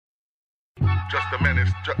Just a menace,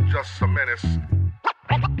 just a menace.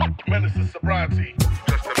 Menace to sobriety.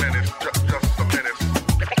 Just a menace, just a menace.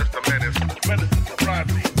 Just a menace, menace to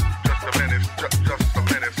sobriety. Just a menace, just a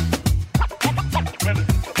menace. Menace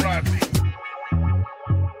to sobriety.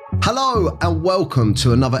 Hello and welcome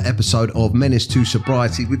to another episode of Menace to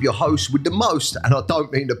Sobriety with your host with the most, and I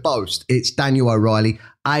don't mean to boast, it's Daniel O'Reilly,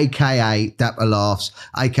 aka Dapper Laughs,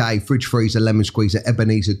 aka Fridge Freezer, Lemon Squeezer,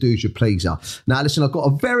 Ebenezer, Doozer Pleaser. Now listen, I've got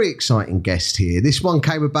a very exciting guest here. This one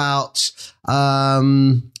came about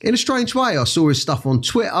in a strange way. I saw his stuff on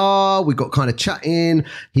Twitter, we got kind of chatting,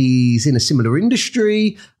 he's in a similar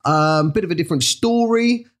industry, bit of a different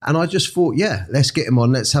story, and I just thought, yeah, let's get him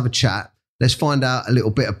on, let's have a chat. Let's find out a little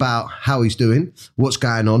bit about how he's doing, what's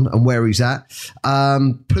going on and where he's at.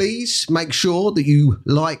 Please make sure that you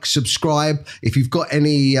like, subscribe. If you've got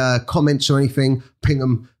any comments or anything, ping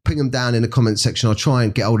them down in the comment section. I'll try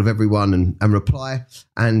and get hold of everyone and reply.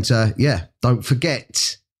 And yeah, don't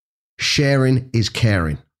forget, sharing is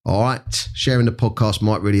caring. All right, sharing the podcast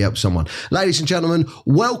might really help someone. Ladies and gentlemen,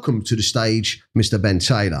 welcome to the stage, Mr. Ben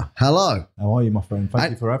Taylor. Hello. How are you, my friend?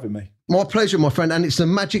 Thank you for having me. My pleasure, my friend. And it's the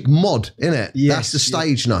Magic Mod, isn't it? Yes, that's the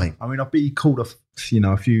stage name. I mean, I've been called a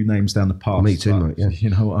few names down the past. Me too, but, mate. Yeah. You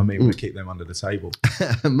know what I mean? We'll keep them under the table.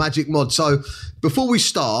 Magic Mod. So before we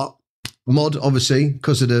start, Mod, obviously,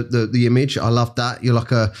 because of the image, I love that. You're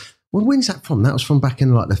like a... Well, when's that from? That was from back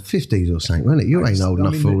in like the 50s or something, wasn't it? You ain't old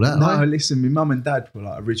enough for all that. No, right? Listen, my mum and dad were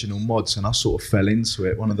like original mods and I sort of fell into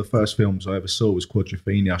it. One of the first films I ever saw was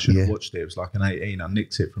Quadrophenia. I should have watched it. It was like an 18. I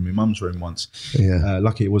nicked it from my mum's room once. Yeah.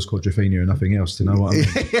 Lucky it was Quadrophenia and nothing else. Do you know what I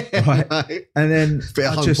mean? Right. And then Bit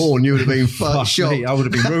of home porn, you would have been shocked. I would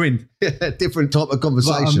have been ruined. Different type of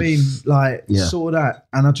conversation. But I mean, saw that,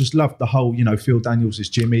 and I just loved the whole, Phil Daniels is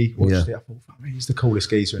Jimmy. Watched it. I thought, he's the coolest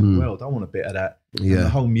geezer in the world. I want a bit of that. Yeah. And the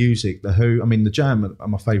whole music, the Who. I mean, the Jam are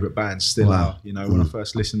my favourite bands, still are. When I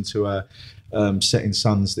first listened to Setting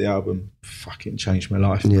Suns, the album, fucking changed my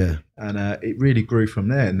life. Yeah. And it really grew from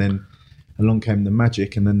there. And then along came the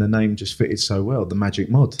Magic, and then the name just fitted so well, the Magic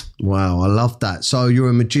Mod. Wow, I love that. So you're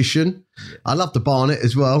a magician. Yeah. I love the barnet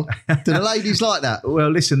as well. Do the ladies like that? Well,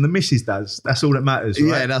 listen, the missus does. That's all that matters, right?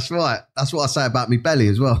 Yeah, that's right. That's what I say about me belly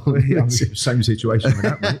as well. Yeah, same situation with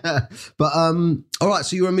that, mate. But all right,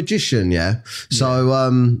 so you're a magician, yeah?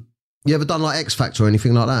 So you ever done like X Factor or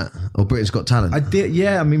anything like that? Or Britain's Got Talent? I did,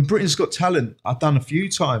 yeah. I mean, Britain's Got Talent, I've done a few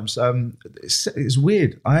times. It's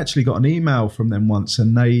weird. I actually got an email from them once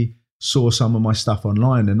and they saw some of my stuff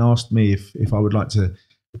online and asked me if I would like to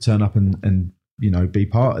turn up and be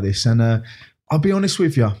part of this. And I'll be honest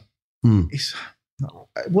with you, it's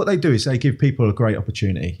what they do is they give people a great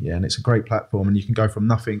opportunity, and it's a great platform, and you can go from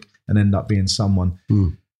nothing and end up being someone.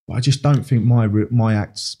 But I just don't think my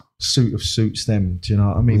act suits them. Do you know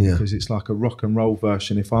what I mean? Yeah. Because it's like a rock and roll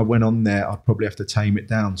version. If I went on there, I'd probably have to tame it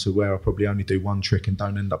down to where I probably only do one trick and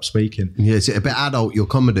don't end up speaking. Yeah, is it a bit adult, your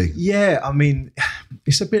comedy? Yeah, I mean,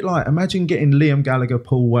 it's a bit like, imagine getting Liam Gallagher,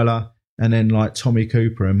 Paul Weller, and then like Tommy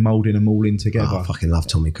Cooper and moulding them all in together. Oh, I fucking love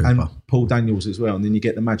Tommy Cooper. And Paul Daniels as well, and then you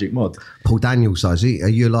get the Magic Mod. Paul Daniels, are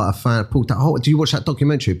you like a fan of Paul Daniels? Do you watch that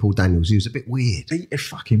documentary, Paul Daniels? He was a bit weird. He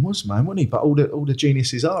fucking was, man, wasn't he? But all the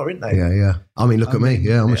geniuses are, aren't they? Yeah. I mean, look at me.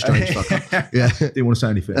 Yeah, I'm a strange fucker. Yeah. Didn't want to say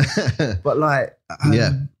anything. But like,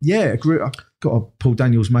 I got a Paul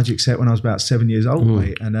Daniels magic set when I was about 7 years old,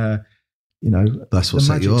 mate. And, that's what the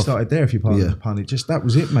set you magic off. Started there, if you pardon the pun. That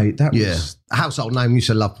was it, mate. That was a household name. Used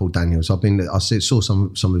to love Paul Daniels. I saw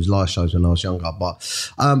some of his live shows when I was younger.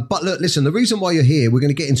 But look, listen. The reason why you're here, we're going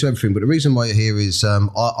to get into everything. But the reason why you're here is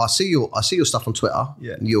I see your stuff on Twitter.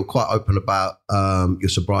 Yeah. You're quite open about your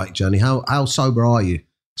sobriety journey. How sober are you?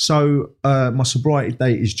 So my sobriety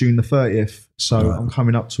date is June the 30th. So I'm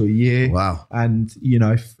coming up to a year. Wow. And,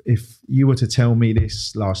 if you were to tell me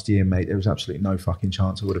this last year, mate, there was absolutely no fucking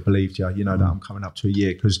chance I would have believed you, that I'm coming up to a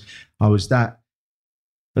year, because I was that.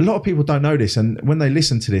 A lot of people don't know this. And when they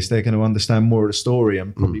listen to this, they're going to understand more of the story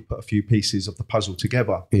and probably put a few pieces of the puzzle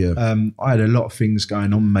together. Yeah. I had a lot of things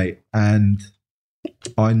going on, mate. And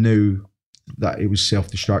I knew that it was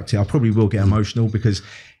self-destructive. I probably will get emotional because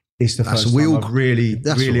it's the first time I've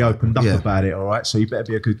really opened up about it, all right? So you better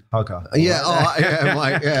be a good hugger. Yeah, all right, yeah,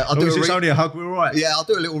 mate. Yeah, it's only a hug, we're all right. Yeah, I'll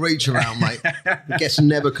do a little reach around, mate. Guess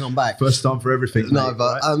never come back. First time for everything. No, mate,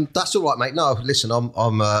 but right? That's all right, mate. No, listen,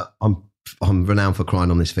 I'm renowned for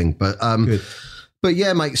crying on this thing, but good. But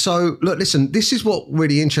yeah, mate. So look, listen. This is what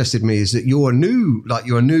really interested me is that you're a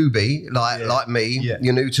newbie, like me. Yeah.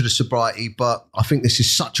 You're new to the sobriety, but I think this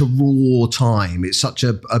is such a raw time. It's such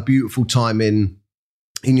a beautiful time in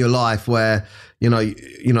your life where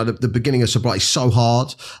the beginning of sobriety is so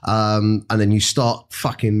hard, and then you start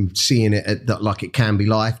fucking seeing it like it can be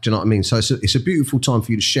life. Do you know what I mean? So it's a beautiful time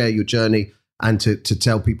for you to share your journey and to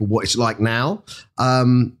tell people what it's like now,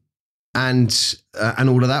 and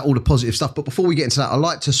all of that, all the positive stuff. But before we get into that, I'd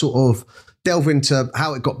like to sort of delve into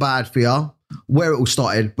how it got bad for you, where it all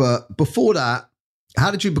started. But before that, how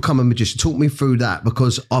did you become a magician? Talk me through that,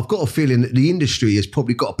 because I've got a feeling that the industry has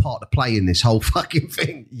probably got a part to play in this whole fucking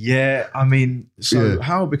thing. Yeah, I mean,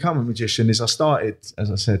 how I become a magician is I started, as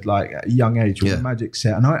I said, like at a young age with a magic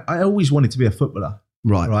set. And I always wanted to be a footballer.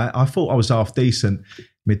 Right. I thought I was half decent.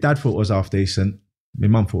 My dad thought I was half decent. My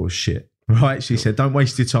mum thought I was shit. Right. She said, don't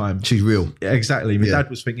waste your time. She's real. Yeah, exactly. My dad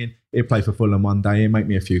was thinking he'd play for Fulham one day, he'd make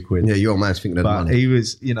me a few quid. Yeah, your man's thinking of but money. He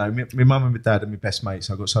was, my mum and my dad are my best mates.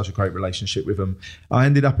 I've got such a great relationship with them. I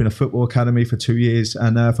ended up in a football academy for 2 years.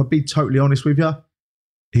 And if I'd be totally honest with you,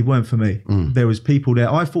 it weren't for me. There was people there.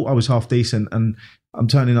 I thought I was half decent, and I'm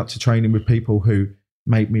turning up to training with people who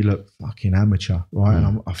made me look fucking amateur, right?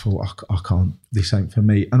 And I thought, I can't, this ain't for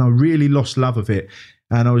me. And I really lost love of it.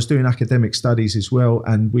 And I was doing academic studies as well.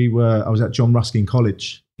 And I was at John Ruskin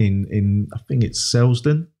College in I think it's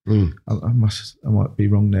Selsdon. I might be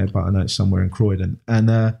wrong there, but I know it's somewhere in Croydon.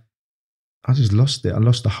 And I just lost it. I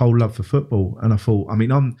lost the whole love for football. And I thought,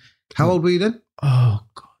 how old were you then? Oh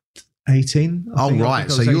God, 18. Oh,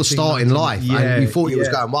 right. So you're starting 19. Life. Yeah, and you thought it was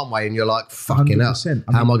going one way, and you're like, fucking hell.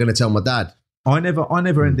 How am I going to tell my dad? I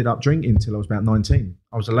never ended up drinking until I was about 19.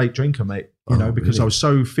 I was a late drinker, mate, because really? I was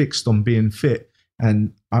so fixed on being fit.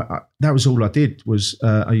 And that was all I did was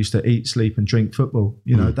I used to eat, sleep and drink football.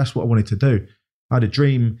 That's what I wanted to do. I had a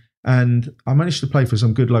dream, and I managed to play for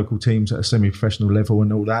some good local teams at a semi-professional level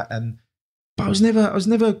and all that. But I was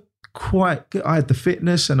never quite good. I had the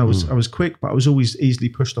fitness and I was quick, but I was always easily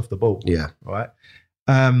pushed off the ball. Yeah. Right.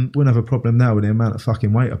 Wouldn't have a problem now with the amount of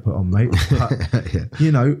fucking weight I put on, mate. But,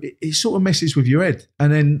 it sort of messes with your head.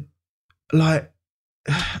 And then, like,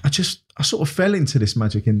 I sort of fell into this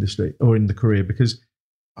magic industry or in the career because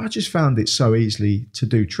I just found it so easily to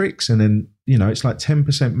do tricks. And then, it's like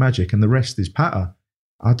 10% magic and the rest is patter.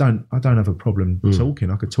 I don't have a problem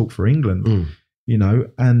talking. I could talk for England,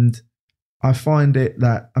 and I find it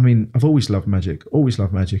that, I've always loved magic,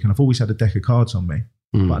 and I've always had a deck of cards on me.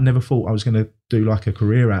 But I never thought I was going to do like a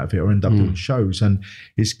career out of it or end up doing shows. And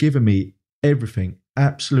it's given me everything,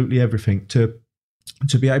 absolutely everything, to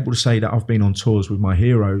be able to say that I've been on tours with my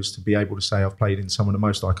heroes, to be able to say I've played in some of the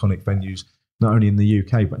most iconic venues, not only in the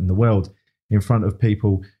UK, but in the world, in front of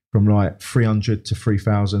people from like 300 to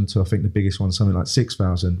 3,000 to I think the biggest one, something like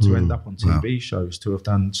 6,000, to end up on TV shows, to have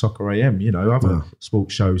done Soccer AM, other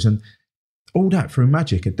sports shows. And all that through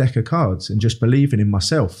magic, a deck of cards, and just believing in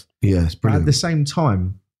myself. Yeah, it's brilliant. But at the same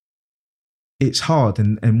time, it's hard.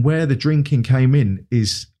 And where the drinking came in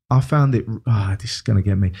is I found it, this is going to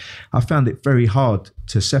get me. I found it very hard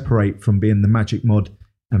to separate from being the Magic Mod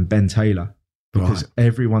and Ben Taylor, because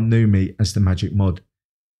everyone knew me as the Magic Mod.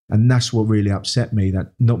 And that's what really upset me,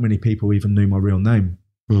 that not many people even knew my real name.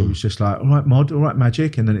 It was just like, all right, Mod, all right,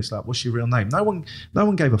 Magic. And then it's like, what's your real name? No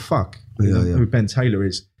one gave a fuck who Ben Taylor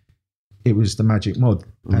is. It was the Magic Mod.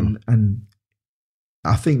 And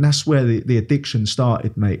I think that's where the addiction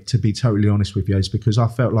started, mate, to be totally honest with you, is because I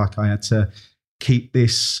felt like I had to keep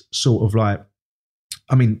this sort of like,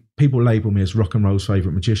 people label me as rock and roll's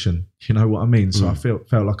favourite magician. You know what I mean? So I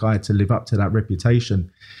felt like I had to live up to that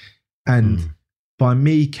reputation. And by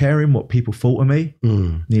me caring what people thought of me,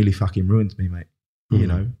 nearly fucking ruined me, mate.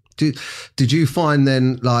 Did you find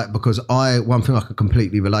then, like, because one thing I could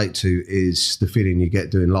completely relate to is the feeling you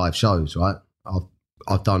get doing live shows, right?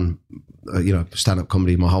 I've done, stand-up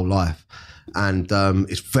comedy my whole life. And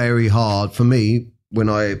it's very hard for me when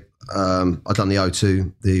I'd done the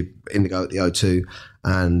O2, the Indigo at the O2,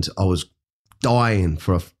 and I was dying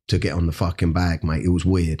to get on the fucking bag, mate. It was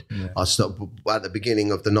weird. Yeah. I stopped at the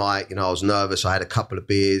beginning of the night, I was nervous. I had a couple of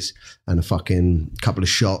beers and a fucking couple of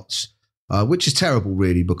shots, which is terrible,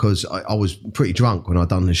 really, because I was pretty drunk when I'd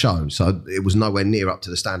done the show. So it was nowhere near up to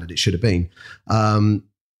the standard it should have been.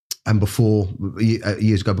 And before,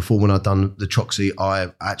 years ago, before when I'd done the Troxy,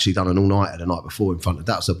 I actually done an all-nighter the night before in front of,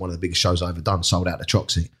 that was one of the biggest shows I ever done, sold out the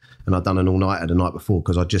Troxy. And I'd done an all-nighter the night before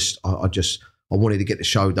because I wanted to get the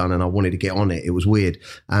show done and I wanted to get on it. It was weird.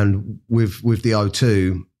 And with the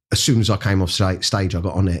O2, as soon as I came off stage, I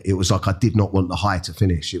got on it. It was like I did not want the high to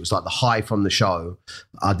finish. It was like the high from the show.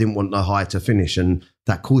 I didn't want the high to finish. And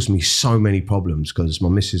that caused me so many problems because my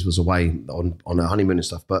missus was away on her honeymoon and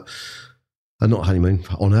stuff. But not honeymoon,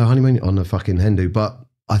 on her honeymoon, on the fucking Hindu. But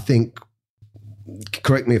I think,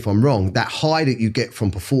 correct me if I'm wrong, that high that you get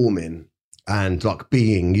from performing and like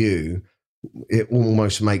being you, it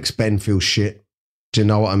almost makes Ben feel shit Do you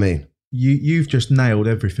know what I mean? You've just nailed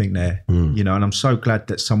everything there, Mm. you know, and I'm so glad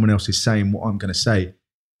that someone else is saying what I'm going to say.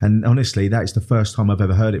 And honestly, that is the first time I've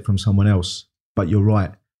ever heard it from someone else. But you're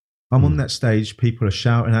right. I'm on that stage, people are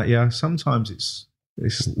shouting at you. Sometimes it's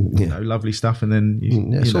you know, lovely stuff, and then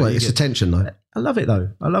It's attention though. I love it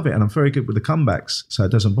though. I love it, and I'm very good with the comebacks, so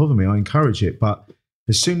it doesn't bother me. I encourage it. But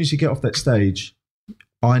as soon as you get off that stage,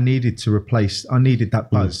 I needed that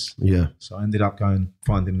buzz. Yeah. So I ended up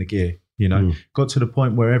finding the gear. You know, got to the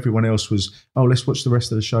point where everyone else was, oh, let's watch the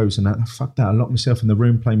rest of the shows and that. Fuck that. I locked myself in the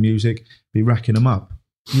room, play music, be racking them up.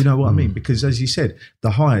 You know what I mean? Because as you said,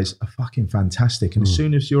 the highs are fucking fantastic. And as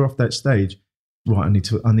soon as you're off that stage, right, I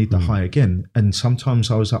need the high again. And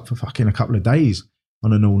sometimes I was up for fucking a couple of days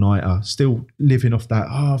on an all-nighter, still living off that,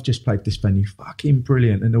 oh, I've just played this venue, fucking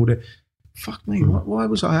brilliant, and all that. Fuck me, why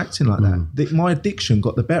was I acting like that? My addiction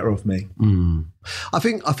got the better of me. I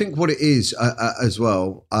think what it is as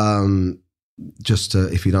well, just to,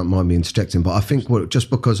 if you don't mind me interjecting, but I think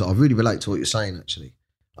just because I really relate to what you're saying, actually.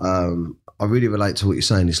 I really relate to what you're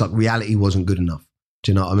saying. It's like reality wasn't good enough.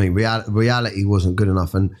 Do you know what I mean? Reality wasn't good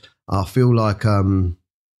enough. And I feel like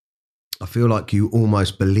you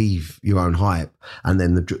almost believe your own hype, and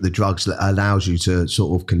then the drugs that allows you to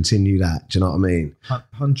sort of continue that. Do you know what I mean?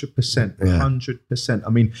 100%. 100%. I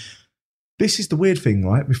mean, this is the weird thing,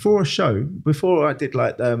 right? Before I did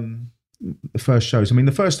like the first shows, I mean,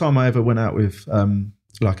 the first time I ever went out with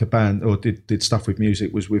like a band or did stuff with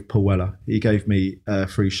music was with Paul Weller. He gave me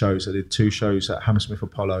 3 shows. I did 2 shows at Hammersmith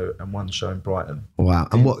Apollo and 1 show in Brighton. Wow.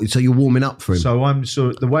 And so you're warming up for him?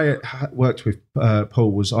 So the way it worked with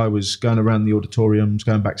Paul was I was going around the auditoriums,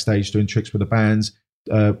 going backstage, doing tricks with the bands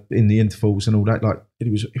in the intervals and all that. Like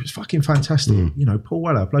it was fucking fantastic. You know, Paul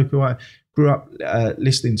Weller, a bloke who I grew up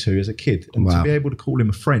listening to as a kid, and to be able to call him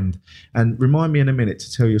a friend. And remind me in a minute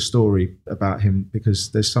to tell your story about him,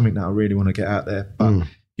 because there's something that I really want to get out there. But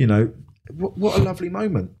you know, what a lovely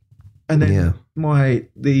moment. And then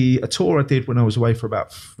the tour I did when I was away for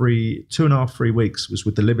about 2.5, 3 weeks was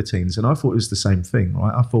with the Libertines, and I thought it was the same thing,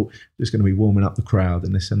 right? I thought it was going to be warming up the crowd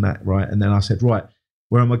and this and that, right? And then I said, right,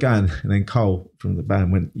 where am I going? And then Cole from the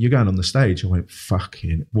band went, you're going on the stage. I went,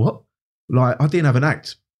 fucking what? Like, I didn't have an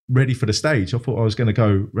act ready for the stage. I thought I was going to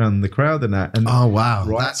go around the crowd and that. And oh wow,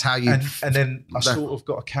 right? That's how you. And then I sort of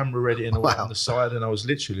got a camera ready and all that on the side, and I was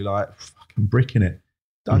literally like fucking bricking it.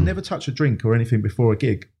 I never touch a drink or anything before a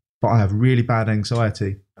gig, but I have really bad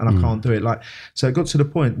anxiety and I can't do it. Like, so it got to the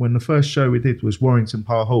point when the first show we did was Warrington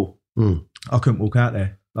Park Hall. I couldn't walk out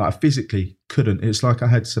there. Like, I physically couldn't. It's like I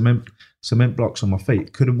had cement blocks on my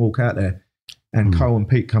feet. Couldn't walk out there. And Cole and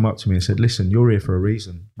Pete come up to me and said, "Listen, you're here for a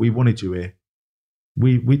reason. We wanted you here.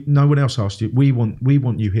 We no one else asked you. We want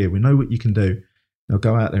you here. We know what you can do. Now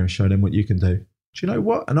go out there and show them what you can do." Do you know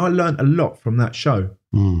what? And I learned a lot from that show.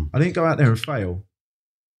 I didn't go out there and fail.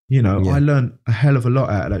 You know, I learned a hell of a lot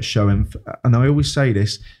out of that show. And I always say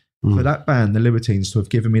this, for that band, the Libertines, to have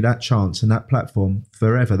given me that chance and that platform,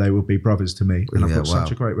 forever they will be brothers to me. And I've got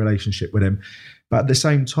such a great relationship with them. But at the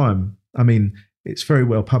same time, I mean, it's very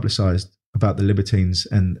well publicised about the Libertines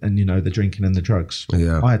and you know, the drinking and the drugs.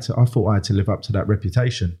 I thought I had to live up to that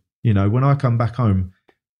reputation. You know, when I come back home,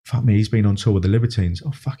 fuck me, he's been on tour with the Libertines.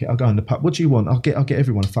 Oh, fuck it, I'll go in the pub. What do you want? I'll get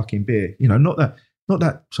everyone a fucking beer. You know, not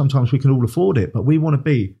that sometimes we can all afford it, but we want to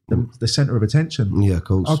be the centre of attention. Yeah, of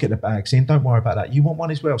course. I'll get the bags in. Don't worry about that. You want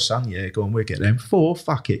one as well, son? Yeah, go on, we'll get them. 4,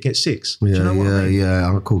 fuck it, get 6. Yeah, do you know what I mean?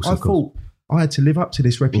 Yeah, of course. I thought I had to live up to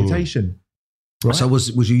this reputation. Right? So was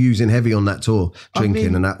you using heavy on that tour,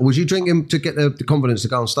 drinking and that? Or was you drinking to get the confidence to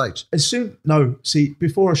go on stage? See,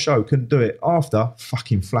 before a show, couldn't do it. After,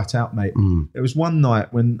 fucking flat out, mate. It was one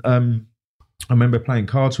night when I remember playing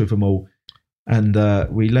cards with them all, and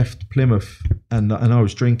we left Plymouth, and I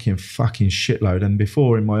was drinking fucking shitload. And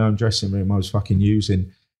before, in my own dressing room, I was fucking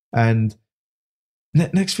using. And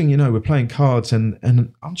next thing you know, we're playing cards, and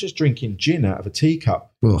I'm just drinking gin out of a teacup.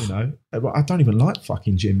 You know, I don't even like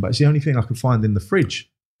fucking gin, but it's the only thing I can find in the fridge.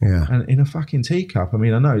 Yeah, and in a fucking teacup. I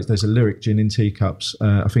mean, I know there's a lyric, gin in teacups.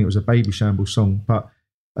 I think it was a Baby Shambles song, but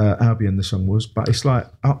Albion the song was. But it's like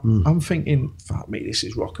I'm thinking, fuck me, this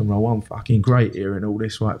is rock and roll. I'm fucking great here and all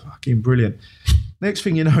this, right? Fucking brilliant. Next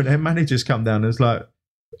thing you know, their managers come down and it's like,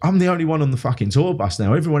 I'm the only one on the fucking tour bus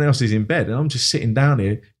now. Everyone else is in bed and I'm just sitting down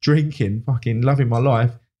here drinking, fucking loving my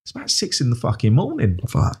life. It's about 6 in the fucking morning.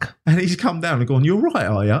 Fuck. And he's come down and gone, "You're right,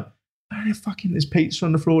 are you?" And fucking there's pizza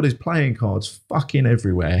on the floor, there's playing cards fucking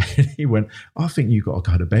everywhere. And he went, "I think you got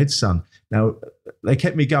to go to bed, son." Now, they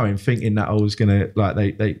kept me going thinking that I was going to, like,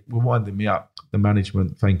 they were winding me up, the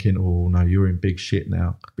management, thinking, "Oh, no, you're in big shit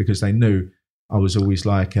now." Because they knew I was always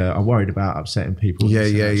like, I worried about upsetting people.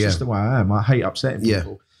 It's just the way I am. I hate upsetting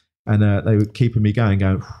people. And they were keeping me going,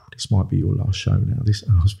 this might be your last show now.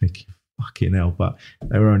 And I was thinking, fucking hell, but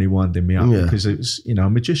they were only winding me up because it was, a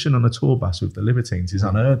magician on a tour bus with the Libertines is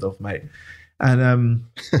unheard of, mate. And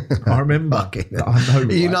I remember,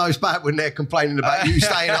 it's bad when they're complaining about you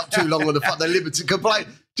staying up too long on the Liberty complaint.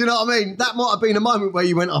 Do you know what I mean? That might have been a moment where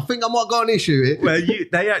you went, I think I might got an issue here. Well,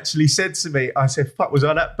 they actually said to me, I said, fuck, was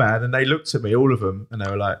I that bad? And they looked at me, all of them, and they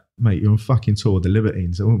were like, mate, you're on fucking tour with the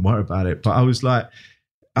Libertines. I wouldn't worry about it. But I was like,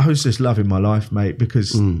 I was just loving my life, mate,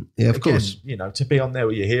 because of course, to be on there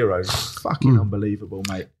with your heroes, fucking unbelievable,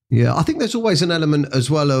 mate. Yeah, I think there's always an element as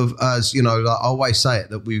well of, as like I always say it,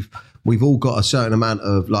 that we've all got a certain amount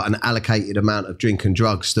of, like, an allocated amount of drink and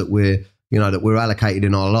drugs that we're allocated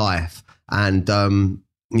in our life, and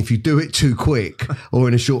if you do it too quick or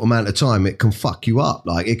in a short amount of time, it can fuck you up.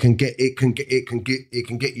 Like it can get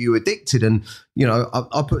you addicted. And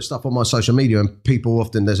I put stuff on my social media, and people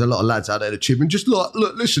often, there's a lot of lads out there that chip and just like,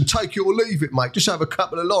 look, listen, take it or leave it, mate. Just have a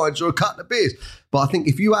couple of lines or a couple of beers. But I think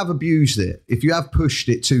if you have abused it, if you have pushed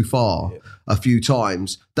it too far a few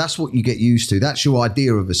times, that's what you get used to. That's your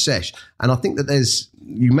idea of a sesh. And I think that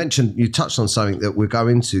you touched on something that we'll go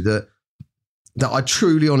into that I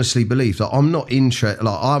truly honestly believe that I'm not interested,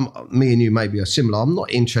 me and you maybe are similar. I'm not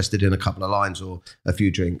interested in a couple of lines or a few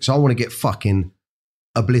drinks. I want to get fucking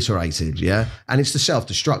obliterated, yeah? And it's the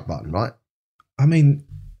self-destruct button, right? I mean,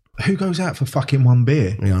 who goes out for fucking one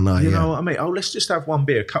beer? Yeah, I know, You know what I mean? Oh, let's just have one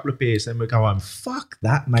beer, a couple of beers, then we'll go home. Fuck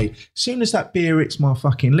that, mate. As soon as that beer hits my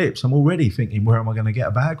fucking lips, I'm already thinking, where am I going to get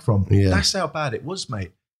a bag from? Yeah. That's how bad it was,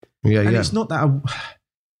 mate. Yeah, and it's not that,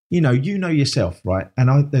 you know yourself, right?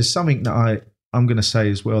 And there's something that I'm going to say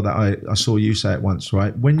as well that I saw you say it once,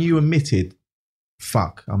 right? When you admitted,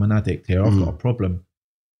 fuck, I'm an addict here, I've got a problem.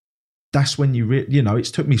 That's when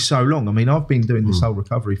it's took me so long. I mean, I've been doing this whole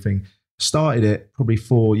recovery thing. Started it probably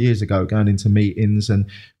 4 years ago, going into meetings and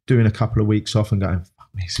doing a couple of weeks off and going, fuck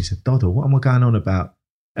me, this is a doddle. What am I going on about?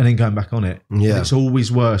 And then going back on it. Yeah. And it's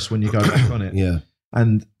always worse when you go back on it. Yeah.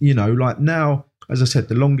 And, like now, as I said,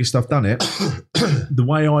 the longest I've done it, the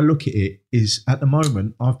way I look at it is at the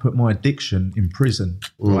moment, I've put my addiction in prison,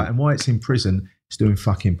 right? And why it's in prison, it's doing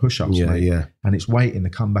fucking push-ups, mate. Yeah. And it's waiting to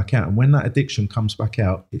come back out. And when that addiction comes back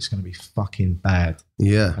out, it's going to be fucking bad.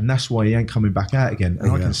 Yeah. And that's why he ain't coming back out again.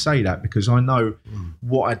 And I can say that because I know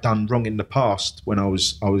what I'd done wrong in the past when I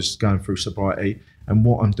was going through sobriety and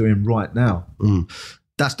what I'm doing right now.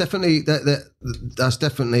 That's definitely, that's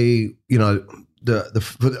definitely,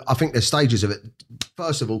 I think there's stages of it.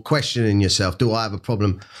 First of all, questioning yourself, do I have a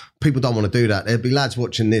problem? People don't want to do that. There'll be lads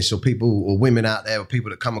watching this or people or women out there or people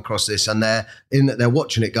that come across this and they're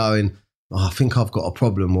watching it going, I think I've got a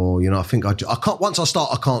problem, or, I think I can't, once I start,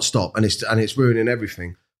 I can't stop, and it's ruining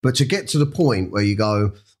everything. But to get to the point where you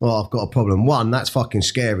go, I've got a problem. One, that's fucking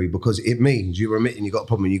scary because it means you're admitting you've got a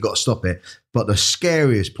problem and you've got to stop it. But the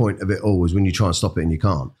scariest point of it all is when you try and stop it and you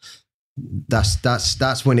can't.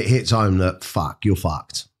 That's when it hits home that fuck, you're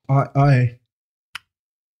fucked.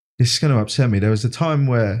 It's going to upset me. There was a time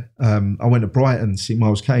where I went to Brighton to see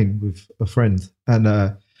Miles Kane with a friend,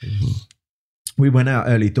 and we went out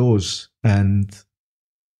early doors, and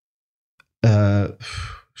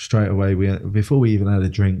straight away, before we even had a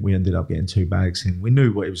drink, we ended up getting 2 bags in. We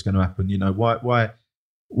knew what it was going to happen.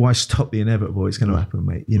 Why stop the inevitable? It's going to happen,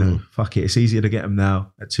 mate. Fuck it. It's easier to get them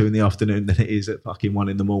now at 2 PM than it is at fucking 1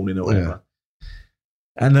 AM or whatever.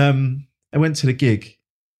 Yeah. And I went to the gig,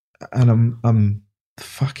 and I'm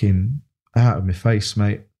fucking out of my face,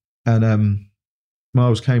 mate. And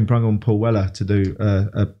Miles Kane brung on Paul Weller to do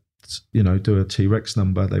a T-Rex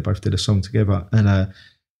number. They both did a song together, and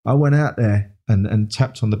I went out there and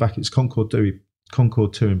tapped on the back. It's Concord 2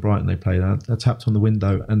 in Brighton. They played. I tapped on the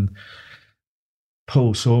window, and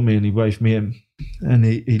Paul saw me and he waved me in, and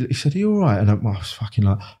he said, "Are you all right?" And I was fucking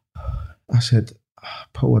like, I said,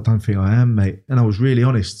 "Paul, I don't think I am, mate." And I was really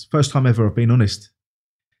honest. First time ever I've been honest.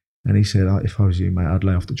 And he said, "If I was you, mate, I'd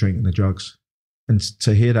lay off the drink and the drugs." And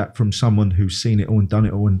to hear that from someone who's seen it all and done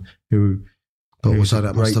it all, and but also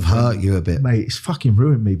that must have hurt you a bit, mate. It's fucking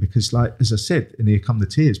ruined me because, like, as I said, and here come the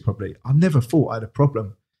tears. Probably, I never thought I had a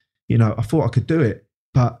problem. I thought I could do it,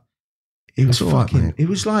 but it was fucking. Right, it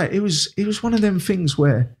was like it was one of them things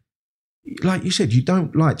where, like you said, you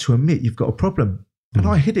don't like to admit you've got a problem, and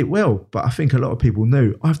I hid it well. But I think a lot of people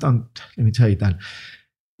knew. Let me tell you, Dan.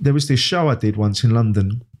 There was this show I did once in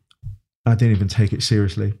London. I didn't even take it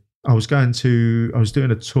seriously. I was doing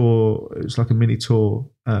a tour. It was like a mini tour.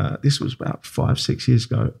 This was about 5-6 years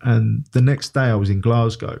ago. And the next day I was in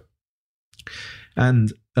Glasgow.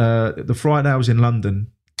 And the Friday I was in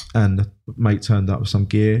London, and the mate turned up with some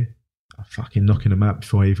gear. fucking knocking them out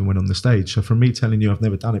before I even went on the stage. So from me telling you I've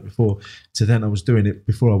never done it before to then I was doing it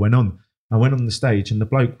before I went on. I went on the stage and the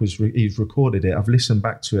bloke he's recorded it. I've listened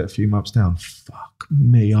back to it a few months down. Fuck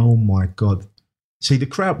me, oh my God. See, the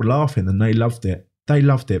crowd were laughing and they loved it. They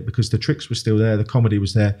loved it because the tricks were still there, the comedy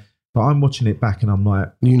was there. But I'm watching it back and I'm like,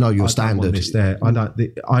 you know your I standard. don't want this there.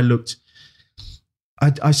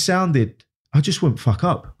 I sounded, I just wouldn't fuck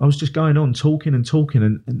up. I was just going on talking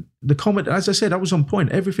and the comedy, as I said, I was on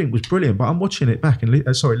point. Everything was brilliant. But I'm watching it back and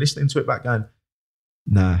listening to it back, going,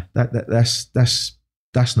 nah, that's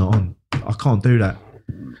not on. I can't do that.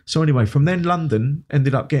 So anyway, from then London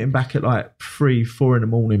ended up getting back at like 3-4 in the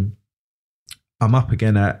morning. I'm up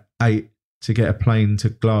again at 8 to get a plane to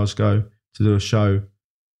Glasgow to do a show.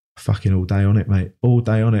 Fucking all day on it, mate. All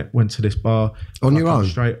day on it. Went to this bar. On your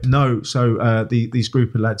own? No. So these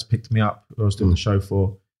group of lads picked me up who I was doing the show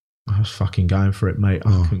for. I was fucking going for it, mate.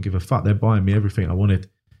 I couldn't give a fuck. They're buying me everything I wanted.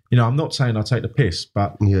 You know, I'm not saying I take the piss,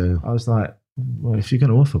 but I was like, well, if you're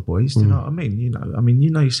going to offer, boys, do you know what I mean? You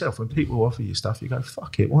know yourself, when people offer you stuff, you go,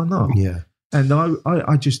 fuck it, why not? Yeah. And I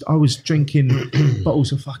was drinking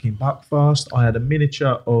bottles of fucking Buckfast. I had a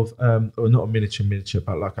miniature of, or not a miniature,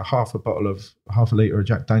 but like a half a litre of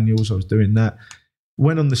Jack Daniels. I was doing that.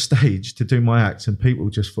 Went on the stage to do my act and people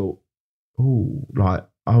just thought, oh, like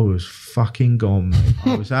I was fucking gone, mate.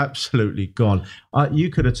 I was absolutely gone. You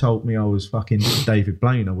could have told me I was fucking David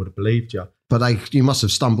Blaine. I would have believed you. But you must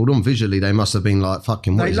have stumbled on visually. They must have been like,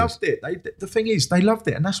 fucking what They is loved this? it. The thing is, they loved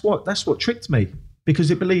it. And that's what tricked me.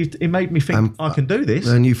 Because it made me think I can do this.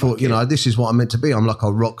 And you thought, this is what I'm meant to be. I'm like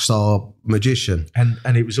a rock star magician.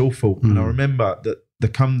 And it was awful. And I remember that the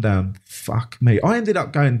come down, fuck me. I ended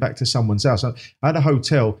up going back to someone's house. I had a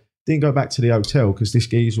hotel, didn't go back to the hotel because this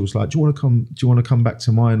geezer was like, do you want to come back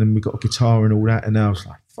to mine? And we got a guitar and all that. And I was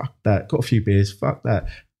like, fuck that. Got a few beers, fuck that.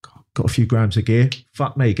 Got a few grams of gear,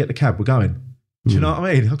 fuck me, get the cab, we're going. Do you know what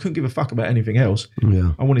I mean? I couldn't give a fuck about anything else.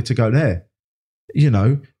 Yeah. I wanted to go there,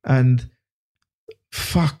 and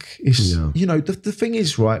fuck, it's the thing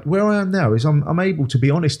is, right, where I am now is I'm able to be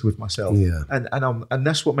honest with myself, and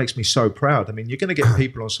that's what makes me so proud. I mean, you're going to get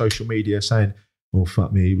people on social media saying, oh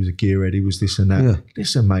fuck me, he was a gearhead, he was this and that.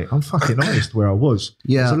 Listen, mate, I'm fucking honest where I was.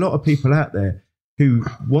 There's a lot of people out there who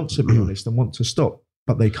want to be honest and want to stop,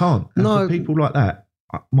 but they can't. And for people like that,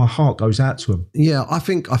 my heart goes out to them. Yeah, I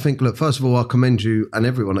think. Look, first of all, I commend you and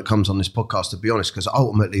everyone that comes on this podcast, to be honest, because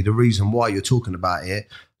ultimately the reason why you're talking about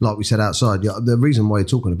it, like we said outside, the reason why you're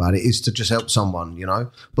talking about it is to just help someone,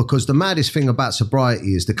 because the maddest thing about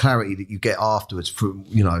sobriety is the clarity that you get afterwards. From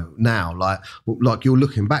now, like you're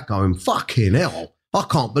looking back, going, fucking hell, I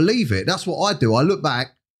can't believe it. That's what I do. I look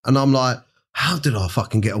back and I'm like, how did I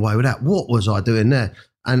fucking get away with that? What was I doing there?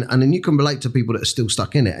 And then you can relate to people that are still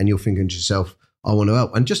stuck in it, and you're thinking to yourself, I want to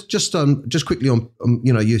help. And just quickly on,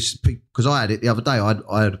 you speak, because I had it the other day.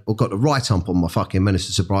 I got the right hump on my fucking Menace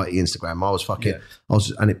to Sobriety Instagram.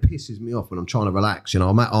 And it pisses me off when I'm trying to relax.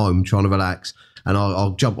 I'm at home trying to relax, and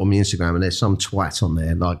I'll jump on my Instagram, and there's some twat on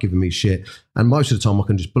there like giving me shit. And most of the time I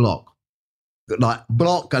can just block,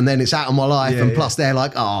 and then it's out of my life. And plus they're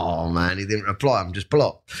like, oh man, he didn't reply, I'm just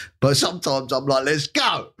blocked. But sometimes I'm like, let's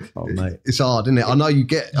go. Oh mate, it's hard, isn't it? I know you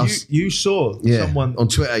get you saw someone on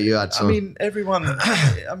Twitter, you had some. I mean, everyone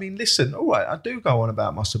listen, all right, I do go on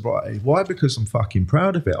about my sobriety. Why? Because I'm fucking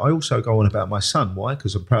proud of it. I also go on about my son. Why?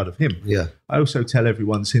 Because I'm proud of him. I also tell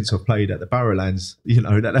everyone since I've played at the Barrowlands,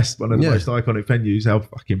 that's one of the most iconic venues, how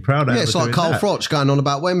fucking proud I am. It's like Carl Froch going on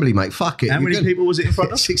about Wembley, mate. Fuck it. How many people was it in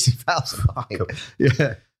front of? 60,000.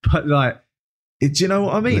 Yeah. But do you know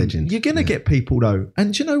what I mean? Legend. You're going to get people though.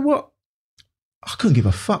 And do you know what? I couldn't give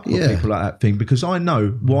a fuck what people like that thing, because I know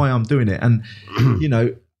why I'm doing it. And,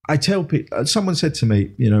 I tell people, someone said to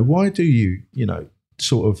me, why do you,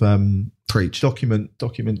 sort of preach, document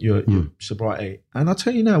your sobriety? And I'll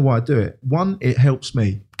tell you now why I do it. One, it helps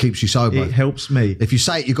me. Keeps you sober. It helps me. If you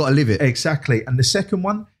say it, you've got to live it. Exactly. And the second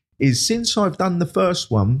one is, since I've done the first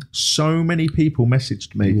one, so many people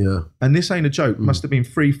messaged me. Yeah. And this ain't a joke. Must have been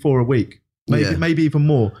 3-4 a week. Maybe even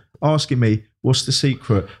more, asking me, what's the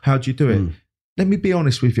secret? How do you do it? Let me be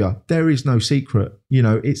honest with you. There is no secret.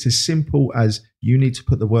 It's as simple as you need to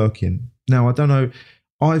put the work in. Now, I don't know.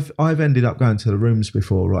 I've ended up going to the rooms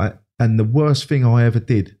before, right? And the worst thing I ever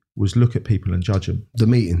did was look at people and judge them. The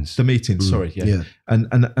meetings, sorry. Yeah. And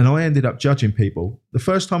I ended up judging people. The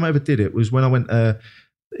first time I ever did it was when I went,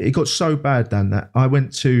 it got so bad, Dan, that I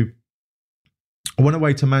went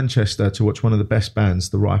away to Manchester to watch one of the best bands,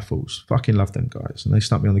 The Rifles. Fucking love them guys. And they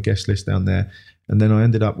stuck me on the guest list down there. And then I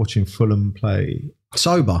ended up watching Fulham play.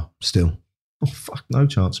 Sober still? Oh, fuck, no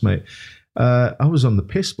chance, mate. I was on the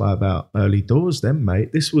piss by about early doors then,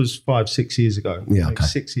 mate. This was 5-6 years ago. Yeah, maybe okay.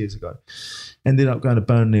 6 years ago. Ended up going to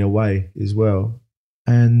Burnley away as well.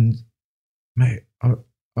 And, mate, I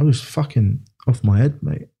was fucking off my head,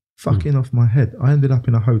 mate. Fucking off my head. I ended up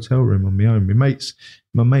in a hotel room on my own.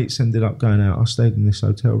 My mates ended up going out. I stayed in this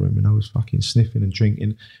hotel room and I was fucking sniffing and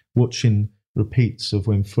drinking, watching repeats of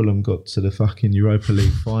when Fulham got to the fucking Europa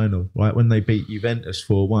League final, right? When they beat Juventus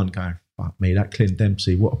 4-1, going, fuck me, that Clint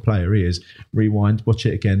Dempsey, what a player he is. Rewind, watch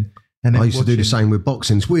it again. And then I used to do the same with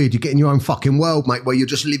boxing. It's weird. You're getting your own fucking world, mate, where you're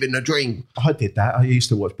just living a dream. I did that. I used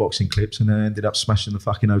to watch boxing clips and then ended up smashing the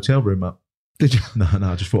fucking hotel room up. Did you? No,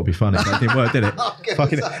 I just thought it'd be funny. But it didn't work, did it?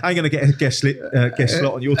 Fucking, I ain't going to get a guest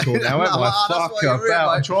slot on your tour now, am I? Fuck about.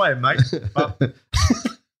 I'm trying, mate. But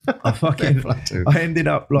I ended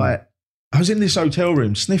up like, I was in this hotel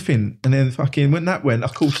room sniffing, and then fucking when that went, I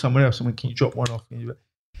called someone else. I went, "Can you drop one off?" And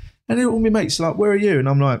then all my mates are like, "Where are you?" And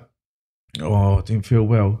I'm like, "Oh, I didn't feel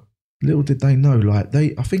well." Little did they know, like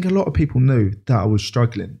I think a lot of people knew that I was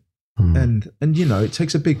struggling, and you know, it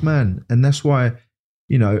takes a big man, and that's why,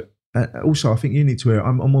 you know. Also, I think you need to hear.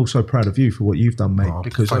 I'm also proud of you for what you've done, mate.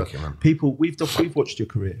 Because thank you, man. People, we've watched your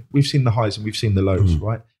career. We've seen the highs and we've seen the lows,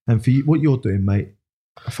 right? And for you, what you're doing, mate,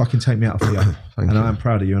 fucking take me out of fear. And I am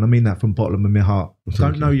proud of you, and I mean that from the bottom of my heart.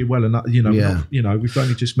 Don't know you well enough, you know. Yeah. You know, we've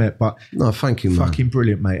only just met, but No, thank you, man. fucking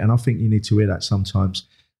brilliant, mate. And I think you need to hear that sometimes.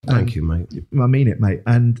 Thank you, mate. I mean it, mate.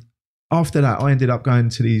 And after that, I ended up going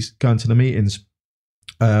to the meetings.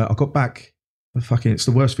 I got back. Fucking, it's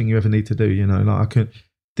the worst thing you ever need to do. You know, like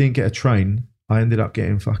didn't get a train. I ended up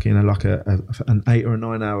getting fucking an 8 or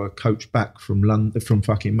 9 hour coach back from London, from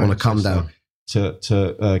fucking Manchester On a come down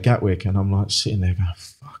to Gatwick, and I'm like sitting there going,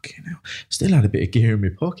 fucking hell. Still had a bit of gear in my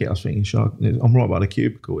pocket. I was thinking, I'm right by the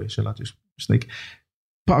cubicle here, shall I just sneak?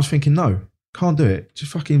 But I was thinking, no, can't do it.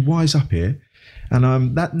 Just fucking wise up here.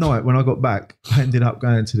 And that night when I got back, I ended up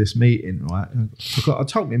going to this meeting, right? I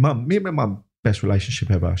told me and my mum, best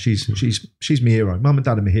relationship ever. She's my hero. Mum and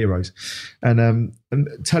dad are my heroes. And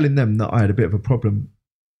telling them that I had a bit of a problem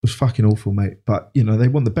was fucking awful, mate. But, you know, they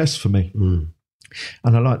want the best for me. And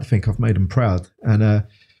I like to think I've made them proud. And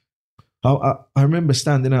I remember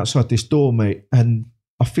standing outside this door, mate, and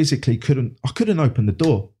I physically couldn't open the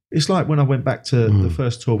door. It's like when I went back to the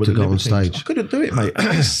first tour with the Libertines. On stage. I couldn't do it, mate.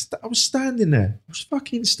 I was standing there. I was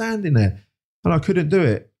fucking standing there. And I couldn't do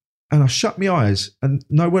it. And I shut my eyes, and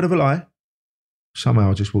no word of a lie,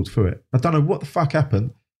 somehow I just walked through it. I don't know what the fuck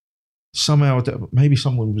happened. Somehow, maybe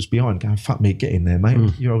someone was behind going, fuck me, get in there,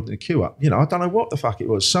 mate. You're holding the queue up. You know, I don't know what the fuck it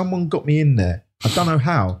was. Someone got me in there. I don't know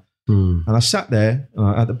how. And I sat there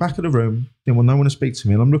at the back of the room, didn't want no one to speak to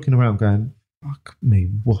me. And I'm looking around going, fuck me,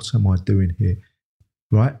 what am I doing here?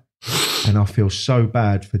 Right? And I feel so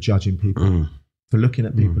bad for judging people, for looking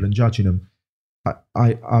at people and judging them.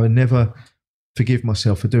 I would never forgive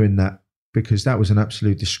myself for doing that, because that was an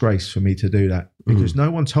absolute disgrace for me to do that, because no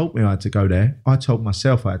one told me I had to go there. I told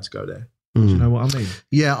myself I had to go there. Do you know what I mean?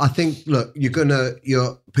 Yeah, I think, look,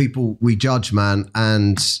 you're people, we judge, man.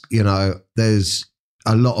 And, you know, there's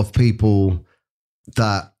a lot of people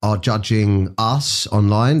that are judging us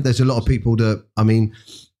online. There's a lot of people that, I mean,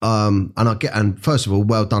 and first of all,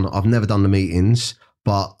 well done. I've never done the meetings,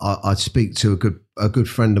 but I speak to a good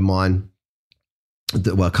friend of mine,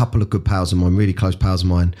 a couple of good pals of mine, really close pals of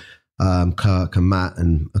mine, Kirk and Matt,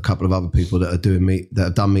 and a couple of other people that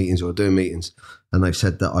have done meetings or are doing meetings, and they've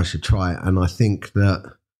said that I should try it. And I think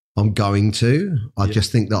that I'm going to. I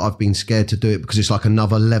just think that I've been scared to do it because it's like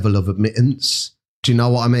another level of admittance. Do you know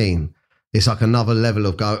what I mean? It's like another level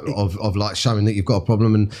of like showing that you've got a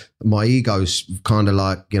problem, and my ego's kind of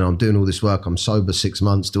like, you know, I'm doing all this work. I'm sober 6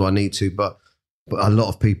 months. Do I need to? But a lot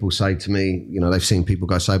of people say to me, you know, they've seen people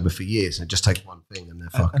go sober for years, and it just takes one thing, and they're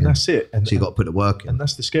fucking. And that's it. And so you got to put the work in. And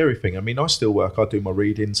that's the scary thing. I mean, I still work. I do my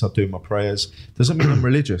readings. I do my prayers. Doesn't mean I'm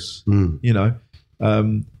religious. You know,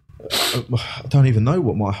 I don't even know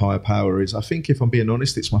what my higher power is. I think, if I'm being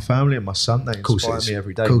honest, it's my family and my son. They inspire me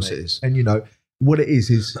every day. Of course mate. it is. And you know what it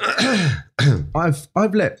is I've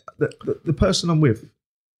let the person I'm with.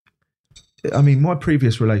 I mean, my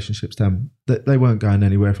previous relationships, Dan, they weren't going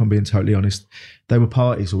anywhere, if I'm being totally honest. They were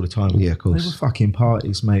parties all the time. Yeah, of course. They were fucking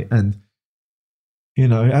parties, mate. And, you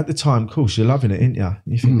know, at the time, of course, you're loving it, ain't you?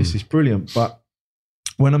 You think this is brilliant. But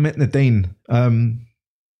when I met Nadine,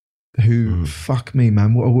 who, fuck me,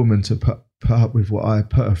 man, what a woman to put up with what I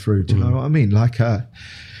put her through. Do you know what I mean? Like,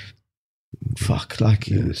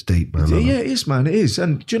 it's deep, man. Yeah, it is, man. It is.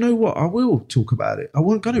 And do you know what? I will talk about it. I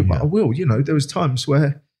won't go to, but I will. You know, there was times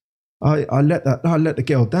where I let the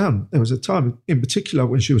girl down. There was a time in particular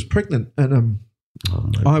when she was pregnant, and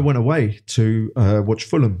I went away to watch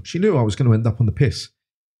Fulham. She knew I was going to end up on the piss,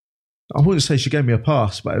 I wouldn't say she gave me a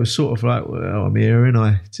pass, but it was sort of like, well, I'm here, and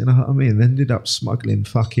do you know what I mean? Ended up smuggling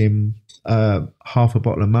fucking half a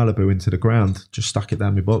bottle of Malibu into the ground, just stuck it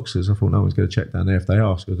down my boxers. I thought no one's going to check down there. If they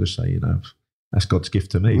ask, I'll just say, you know, that's God's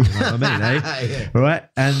gift to me. You know what I mean, eh? Yeah. Right?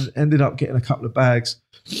 And ended up getting a couple of bags.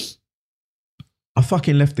 I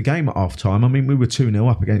fucking left the game at half time. I mean, we were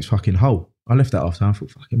 2-0 up against fucking Hull. I left at half time. I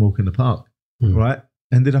thought, fucking walk in the park. Right?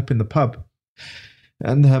 Ended up in the pub.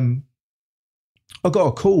 And I got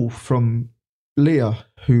a call from Leah,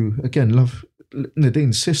 who, again, love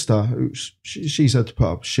Nadine's sister. She's had to put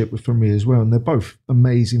up shit with me as well. And they're both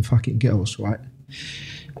amazing fucking girls, right?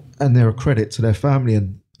 And they're a credit to their family.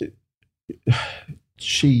 And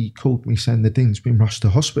she called me saying Nadine's been rushed to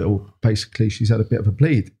hospital. Basically, she's had a bit of a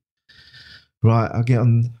bleed. Right, I get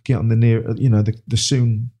on the near, you know, as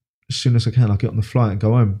soon as I can, I get on the flight and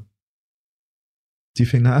go home. Do you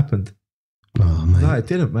think that happened? Oh, mate. No, it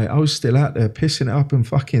didn't, mate. I was still out there pissing it up and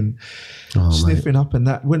fucking sniffing up and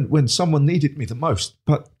that when someone needed me the most.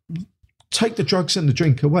 But take the drugs and the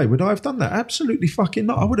drink away. Would I have done that? Absolutely fucking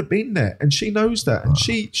not. I would have been there, and she knows that, and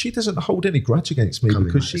she doesn't hold any grudge against me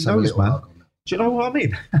because she knows, man. Do you know what I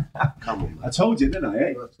mean? Come on, mate. I told you, didn't I?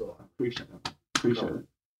 Eh? I appreciate it.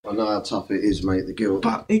 I know how tough it is, mate, the guilt.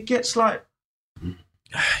 But it gets worse.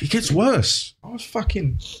 I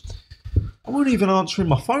wasn't even answering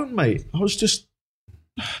my phone, mate. I was just,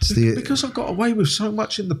 because I got away with so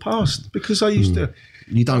much in the past, because I used to.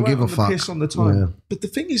 You don't give a fuck. Piss on the time. Yeah. But the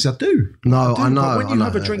thing is, I do. No, I know. But when you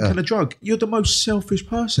have a drink and a drug, you're the most selfish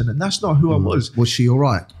person, and that's not who I was. Was she all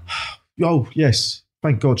right? Oh, yes.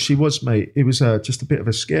 Thank God she was, mate. It was just a bit of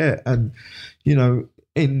a scare. And, you know,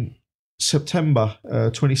 in September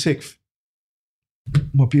 26th,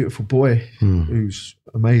 my beautiful boy, who's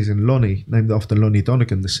amazing, Lonnie, named after Lonnie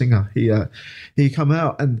Donegan, the singer, he come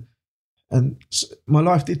out and my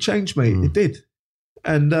life did change, mate. It did.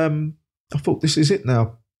 And I thought, this is it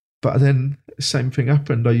now. But then the same thing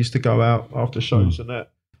happened. I used to go out after shows and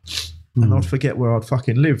that, and I'd forget where I'd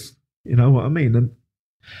fucking live. You know what I mean? And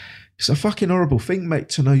it's a fucking horrible thing, mate,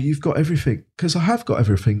 to know you've got everything, because I have got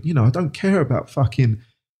everything. You know, I don't care about fucking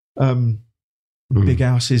big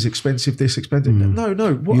houses, expensive this, expensive that. No.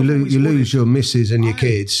 You lose your missus and your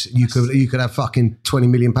kids. You could have fucking £20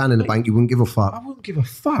 million in the bank. You wouldn't give a fuck. I wouldn't give a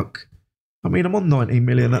fuck. I mean, I'm on 19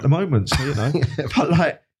 million at the moment, so you know. But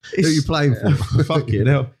like, who are you playing for? Fuck you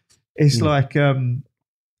know. It's like,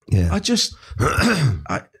 I just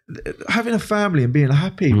having a family and being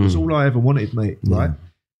happy was all I ever wanted, mate. Right,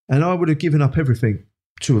 and I would have given up everything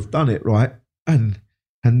to have done it, right? And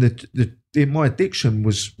my addiction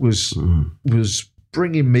was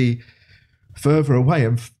bringing me further away.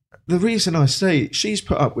 And the reason I say she's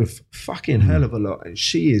put up with fucking hell of a lot, and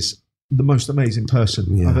she is the most amazing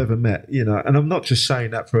person I've ever met, you know. And I'm not just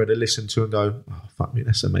saying that for her to listen to and go, oh, fuck me,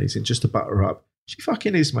 that's amazing, just to butter her up. She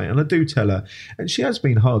fucking is, mate. And I do tell her. And she has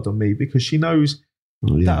been hard on me because she knows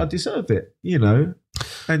that I deserve it, you know.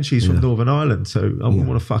 And she's from Northern Ireland, so I wouldn't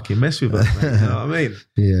want to fucking mess with her, mate, you know what I mean?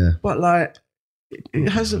 Yeah. But like, it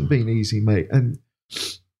hasn't been easy, mate. And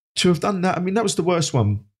to have done that, I mean, that was the worst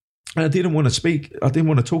one. And I didn't want to speak. I didn't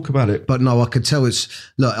want to talk about it. But no, I could tell it's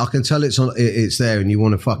there, and you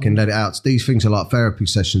want to fucking let it out. These things are like therapy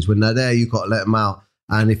sessions. When they're there, you've got to let them out.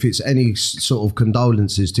 And if it's any sort of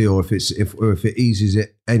condolences to you, or if it eases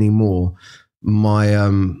it anymore,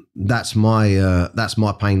 that's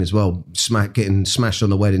my pain as well. Getting smashed on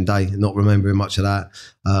the wedding day, not remembering much of that.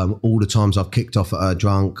 All the times I've kicked off at her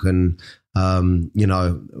drunk and. You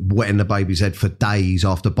know, wetting the baby's head for days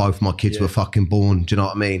after both my kids were fucking born. Do you know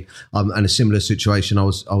what I mean? And a similar situation. I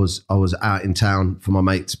was out in town for my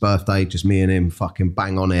mate's birthday, just me and him, fucking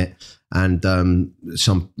bang on it. And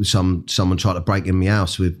someone tried to break in my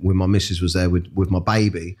house with my missus was there with my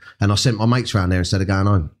baby, and I sent my mates around there instead of going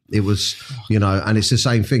home. It was, you know, and it's the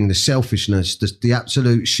same thing. The selfishness, the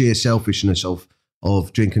absolute sheer selfishness of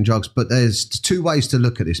drinking drugs. But there's two ways to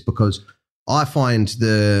look at this, because I find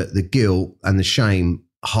the guilt and the shame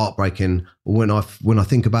heartbreaking when I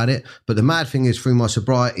think about it. But the mad thing is, through my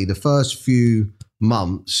sobriety, the first few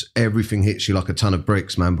months, everything hits you like a ton of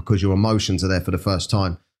bricks, man, because your emotions are there for the first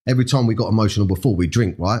time. Every time we got emotional before, we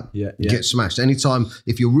drink, right? Yeah. You get smashed. Anytime,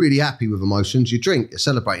 if you're really happy with emotions, you drink, you're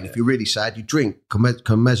celebrating. If you're really sad, you drink,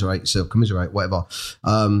 commiserate, whatever.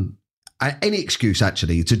 Any excuse,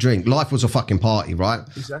 actually, to drink. Life was a fucking party, right?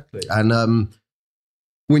 Exactly. And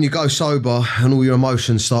when you go sober and all your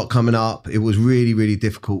emotions start coming up, it was really, really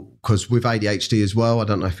difficult, because with ADHD as well, I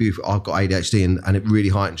don't know if I've got ADHD and it really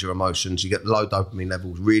heightens your emotions. You get low dopamine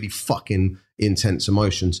levels, really fucking intense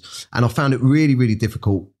emotions. And I found it really, really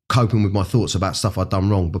difficult coping with my thoughts about stuff I'd done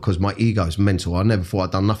wrong because my ego's mental. I never thought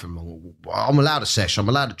I'd done nothing wrong. I'm allowed to sesh. I'm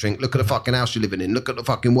allowed to drink. Look at the fucking house you're living in. Look at the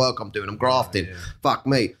fucking work I'm doing. I'm grafting. Yeah. Fuck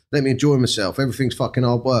me. Let me enjoy myself. Everything's fucking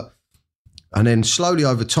hard work. And then slowly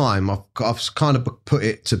over time, I've kind of put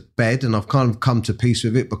it to bed and I've kind of come to peace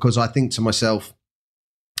with it because I think to myself,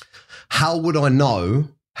 how would I know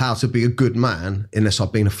how to be a good man unless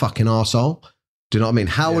I've been a fucking arsehole? Do you know what I mean?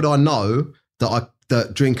 How would I know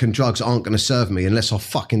that drink and drugs aren't going to serve me unless I've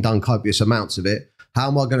fucking done copious amounts of it? How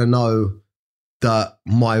am I going to know that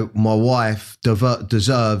my wife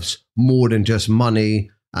deserves more than just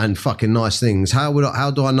money and fucking nice things? How would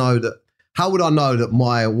I know that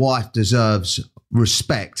my wife deserves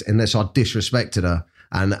respect unless I disrespected her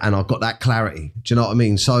and I've got that clarity? Do you know what I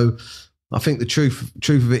mean? So I think the truth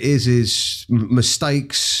of it is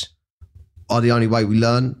mistakes are the only way we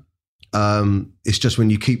learn. It's just when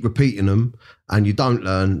you keep repeating them and you don't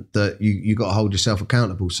learn that you got to hold yourself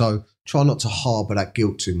accountable. So try not to harbour that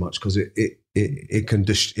guilt too much because it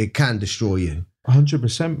can destroy you.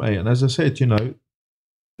 100%, mate. And as I said, you know,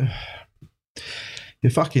 you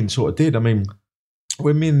fucking sort of did. I mean,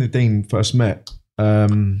 when me and Nadine first met, I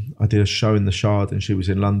did a show in the Shard and she was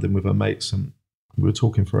in London with her mates and we were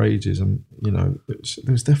talking for ages and, you know,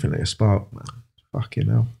 there was definitely a spark, man. Fucking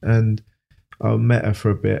hell. And I met her for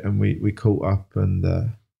a bit and we caught up and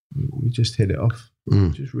we just hit it off.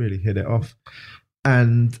 Just really hit it off.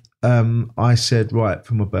 And I said, right,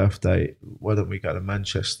 for my birthday, why don't we go to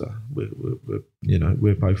Manchester?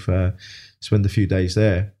 We're both spend a few days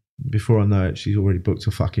there. Before I know it, she's already booked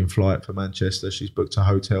a fucking flight for Manchester. She's booked a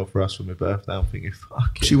hotel for us for my birthday. I'm thinking,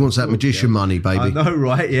 fuck it. She wants that magician money, baby. I know,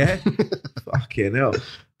 right? Yeah. Fucking hell.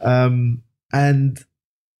 And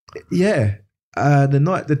yeah,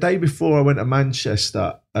 the day before I went to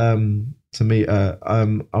Manchester to meet her,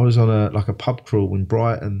 I was on a pub crawl in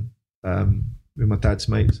Brighton with my dad's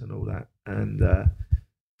mates and all that. And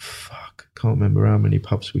can't remember how many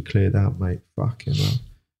pubs we cleared out, mate. Fucking hell.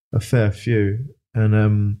 A fair few.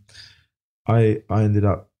 And I ended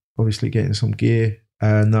up obviously getting some gear.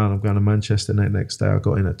 Now I'm going to Manchester next day. I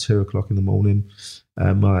got in at 2:00 in the morning.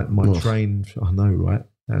 My train, I know, right?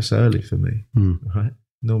 That's early for me, right?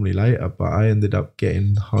 Normally later, but I ended up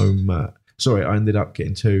getting home. I ended up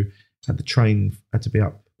getting had the train, had to be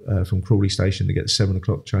up from Crawley Station to get the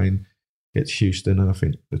 7:00 train, get to Houston. And I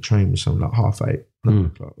think the train was something like 8:30,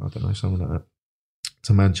 9:00, I don't know, something like that,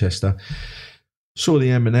 to Manchester. Saw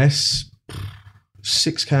the M&S.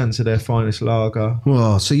 6 cans of their finest lager.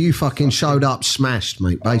 Well, so you fucking showed up smashed,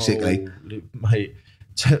 mate, basically. Oh, mate,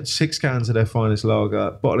 6 cans of their finest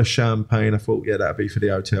lager, bottle of champagne. I thought, yeah, that'd be for the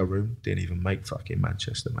hotel room. Didn't even make fucking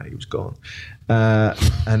Manchester, mate. He was gone.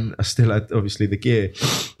 And I still had, obviously, the gear.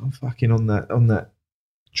 I'm fucking on that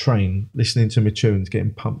train, listening to my tunes,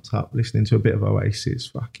 getting pumped up, listening to a bit of Oasis,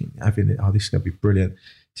 fucking having it. Oh, this is going to be brilliant.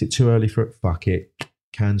 Is it too early for it? Fuck it.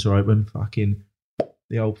 Cans are open. Fucking...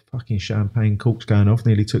 the old fucking champagne cork's going off.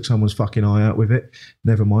 Nearly took someone's fucking eye out with it.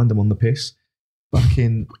 Never mind, I'm on the piss.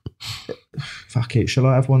 Fucking, fuck it. Shall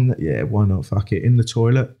I have one? Yeah, why not? Fuck it. In the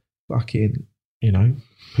toilet. Fucking, you know,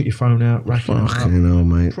 put your phone out, rack it up. Fucking hell,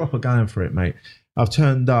 mate. Proper going for it, mate. I've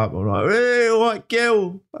turned up. I'm like, hey, all right,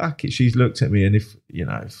 girl. Fuck it. She's looked at me, and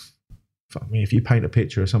fuck me, if you paint a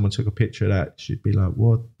picture or someone took a picture of that, she'd be like,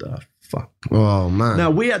 what the fuck? Oh, man.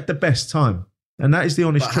 Now, we had the best time. And that is the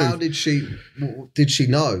honest truth. How did she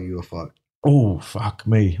know you were fucked? Oh, fuck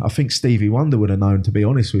me. I think Stevie Wonder would have known, to be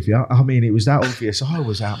honest with you. I mean, it was that obvious. I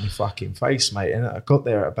was out my fucking face, mate. And I got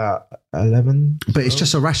there at about 11. But it's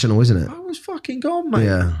just irrational, isn't it? I was fucking gone, mate.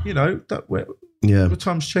 Yeah. You know, what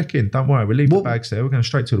time's check-in? Don't worry, we'll leave the bags there. We're going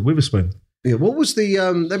straight to the Witherspoon. Yeah, what was the,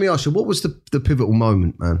 let me ask you, what was the pivotal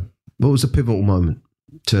moment, man? What was the pivotal moment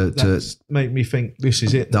to make me think this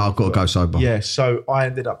is it? That I've got to go sober. Yeah, so I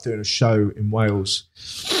ended up doing a show in Wales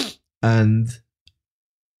and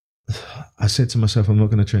I said to myself, I'm not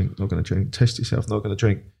going to drink. Test yourself, not going to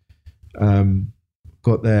drink.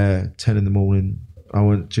 Got there 10 in the morning. I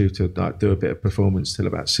went due to do a bit of performance till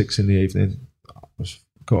about 6 in the evening.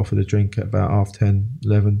 Got off with a drink at about 10:30,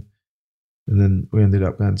 11. And then we ended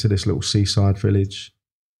up going to this little seaside village.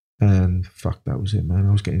 And fuck, that was it, man.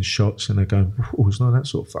 I was getting shots and they're going, oh, it's not that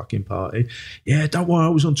sort of fucking party. Yeah, don't worry, I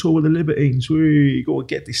was on tour with the Libertines. You got to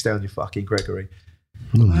get this down, you fucking Gregory.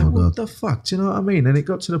 Oh my God. What the fuck? Do you know what I mean? And it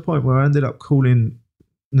got to the point where I ended up calling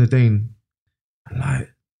Nadine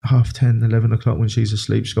like 10:30, 11 o'clock when she's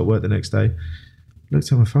asleep. She's got work the next day. Looked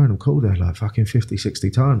at my phone and called her like fucking 50, 60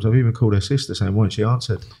 times. I've even called her sister saying, why ain't she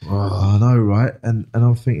answered? Oh, I know, right? And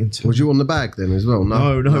I'm thinking... Was you on the bag then as well?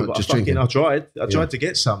 No, but just drinking. I tried to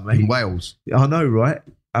get some, mate. In Wales? I know, right?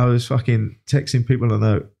 I was fucking texting people I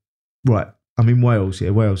know. Right, I'm in Wales.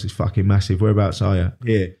 Yeah, Wales is fucking massive. Whereabouts are you?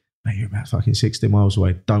 Here. Mate, you're about fucking 60 miles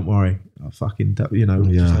away. Don't worry. I'll fucking, just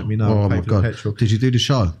let me know. Oh, Pay my for the God. petrol. Did you do the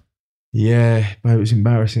show? Yeah, mate, it was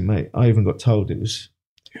embarrassing, mate. I even got told it was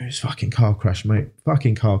fucking car crash, mate.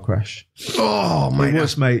 Fucking car crash. Oh, mate, It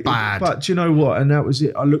was, mate. bad. But do you know what? And that was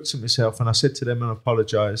it. I looked at myself and I said to them and I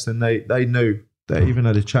apologised. And they knew. They even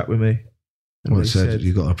had a chat with me. And Well, they said,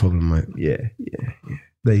 you got a problem, mate. yeah.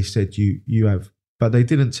 They said, you have. But they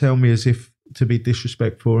didn't tell me as if to be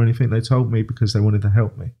disrespectful or anything. They told me because they wanted to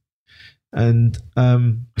help me. And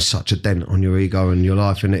It's such a dent on your ego and your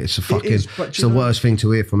life, isn't it? It's a fucking, but it's the worst thing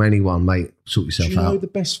to hear from anyone, mate. Sort do yourself you know out. the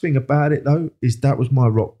best thing about it, though, is that was my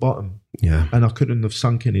rock bottom. Yeah. And I couldn't have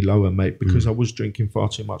sunk any lower, mate, because I was drinking far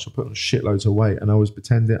too much. I put on shitloads of weight and I was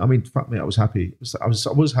pretending. I mean, fuck me, I was happy. I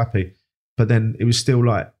was happy. But then it was still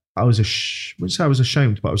like, I wouldn't say I was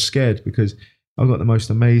ashamed, but I was scared because I got the most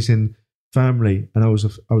amazing family and I was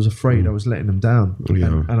afraid I was letting them down. Yeah.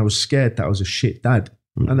 And I was scared that I was a shit dad.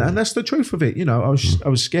 And that's the truth of it. You know, I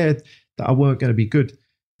was scared that I weren't going to be good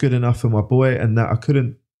enough for my boy and that I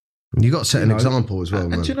couldn't. You got to set an know, example as well,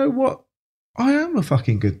 man. And do you know what? I am a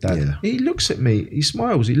fucking good dad. Yeah. He looks at me, he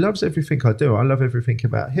smiles, he loves everything I do. I love everything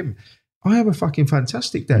about him. I am a fucking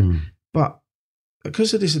fantastic dad. But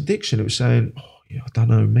because of this addiction, it was saying, I don't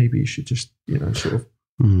know, maybe you should just, sort of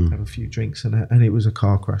have a few drinks and that. And it was a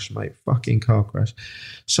car crash, mate. Fucking car crash.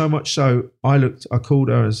 So much so, I called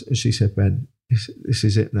her and she said, Ben, this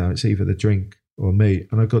is it now. It's either the drink or me.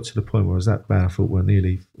 And I got to the point where I was that bad. I thought,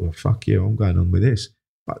 well, fuck you. I'm going on with this.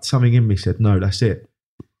 But something in me said, no, that's it.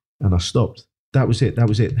 And I stopped. That was it.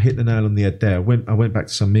 Hit the nail on the head there. I went back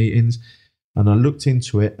to some meetings and I looked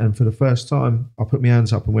into it. And for the first time, I put my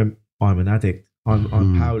hands up and went, I'm an addict.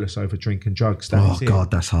 I'm powerless over drink and drugs. That's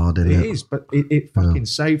God, that's hard, isn't it? It is, but it fucking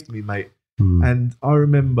saved me, mate. And I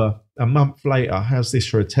remember a month later, how's this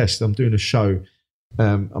for a test? I'm doing a show.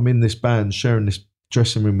 I'm in this band, sharing this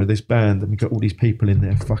dressing room with this band, and we got all these people in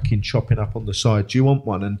there fucking chopping up on the side. Do you want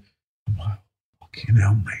one? And I'm like, fucking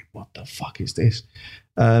hell, mate, what the fuck is this?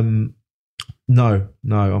 No,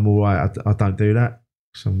 I'm all right. I don't do that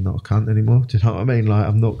because I'm not a cunt anymore. Do you know what I mean? Like,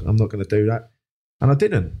 I'm not going to do that. And I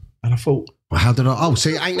didn't. And I thought, well, how did I? Oh,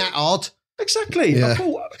 see, ain't that hard? Exactly. Yeah. I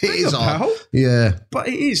thought, It is hard. pal. Yeah. But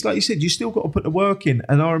it is, like you said, you still got to put the work in.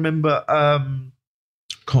 And I remember,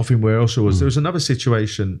 can't think where else it was. There was another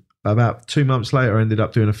situation about 2 months later. I ended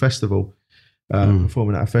up doing a festival,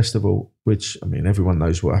 performing at a festival, which, I mean, everyone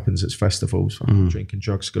knows what happens at festivals. Fucking drinking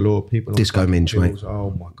drugs galore. People on Disco minge, mate. pills.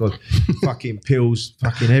 Oh, my God. Fucking pills.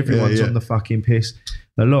 Fucking everyone's Yeah. on the fucking piss.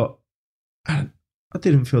 A lot. And I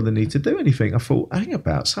didn't feel the need to do anything. I thought, hang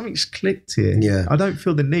about, something's clicked here. Yeah. I don't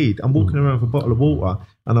feel the need. I'm walking around with a bottle of water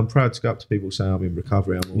and I'm proud to go up to people saying I'm in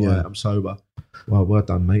recovery, I'm all right, I'm sober. Well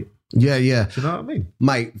done, mate. Yeah. Do you know what I mean?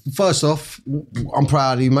 Mate, first off, I'm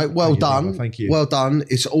proud of you, mate. Well done. brother. Thank you. Well done.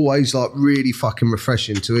 It's always like really fucking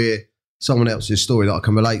refreshing to hear someone else's story that I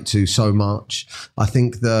can relate to so much. I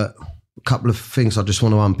think that a couple of things I just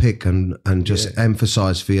want to unpick and just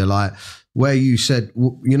emphasize for you, like where you said,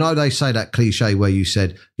 they say that cliche where you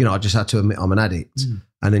said, I just had to admit I'm an addict.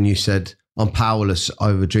 And then you said, I'm powerless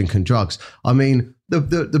over drink and drugs. I mean,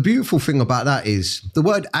 the beautiful thing about that is the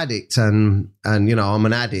word addict and I'm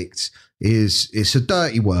an addict it's a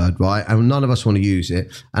dirty word, right? And none of us want to use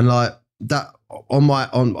it. And like that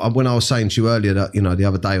when I was saying to you earlier that, the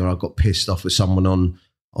other day when I got pissed off with someone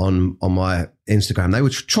on my Instagram, they were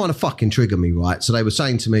trying to fucking trigger me, right? So they were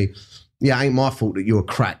saying to me, yeah, it ain't my fault that you're a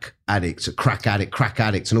crack addict,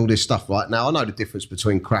 and all this stuff, right? Now, I know the difference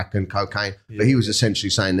between crack and cocaine, but he was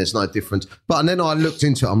essentially saying there's no difference. But then I looked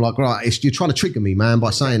into it. I'm like, right, you're trying to trigger me, man,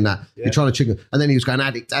 by saying that. Yeah. You're trying to trigger. And then he was going,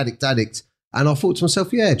 addict. And I thought to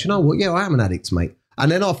myself, yeah, do you know what? Yeah, I am an addict, mate.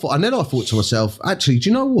 And then I thought to myself, actually, do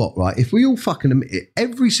you know what, right? If we all fucking admit it,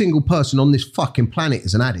 every single person on this fucking planet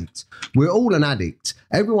is an addict. We're all an addict.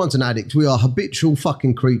 Everyone's an addict. We are habitual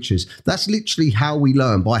fucking creatures. That's literally how we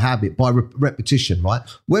learn, by habit, by repetition, right?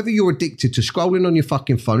 Whether you're addicted to scrolling on your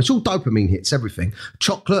fucking phone, it's all dopamine hits, everything.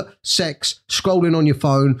 Chocolate, sex, scrolling on your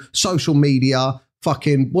phone, social media,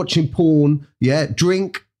 fucking watching porn,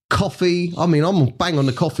 drink, coffee. I mean, I'm bang on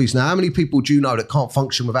the coffees now. How many people do you know that can't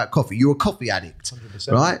function without coffee? You're a coffee addict,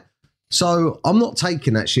 100%. Right? So I'm not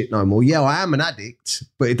taking that shit no more. Yeah, I am an addict,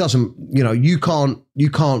 but it doesn't, you can't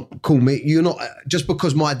call me, you're not, just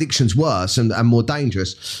because my addiction's worse and more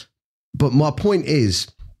dangerous. But my point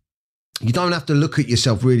is, you don't have to look at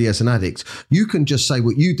yourself really as an addict. You can just say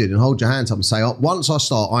what you did and hold your hands up and say, once I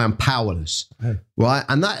start, I am powerless. Hey. Right?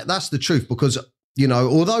 And that's the truth, because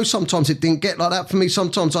although sometimes it didn't get like that for me,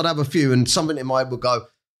 sometimes I'd have a few and something in my head would go,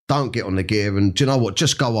 don't get on the gear and do you know what,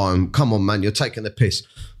 just go home. Come on, man, you're taking the piss.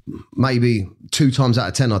 maybe 2 times out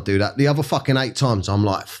of 10 I'd do that. The other fucking 8 times I'm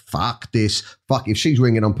like, fuck this. Fuck, if she's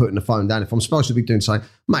ringing, I'm putting the phone down. If I'm supposed to be doing something,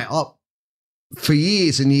 mate, for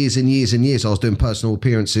years and years and years and years, I was doing personal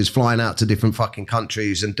appearances, flying out to different fucking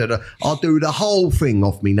countries, and I'll do the whole thing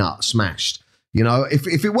off me nut smashed. You know, if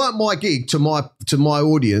it weren't my gig to my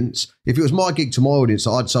audience, if it was my gig to my audience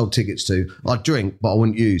that I'd sold tickets to, I'd drink, but I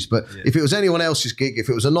wouldn't use. But if it was anyone else's gig, if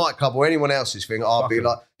it was a nightclub or anyone else's thing, I'd be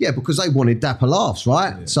like, yeah, because they wanted Dapper Laughs,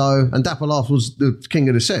 right? Yeah. So, and Dapper Laughs was the king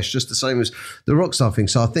of the sesh, just the same as the Rockstar thing.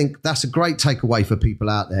 So I think that's a great takeaway for people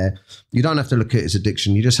out there. You don't have to look at it as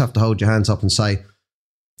addiction. You just have to hold your hands up and say,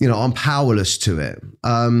 you know, I'm powerless to it.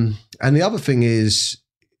 And the other thing is,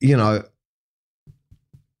 you know,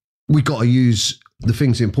 we got to use the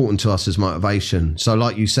things important to us as motivation. So,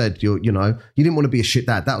 like you said, you know, you didn't want to be a shit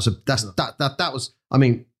dad. That was. I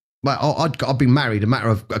mean, I'd been married a matter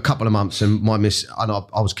of a couple of months, and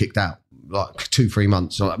I was kicked out like 2-3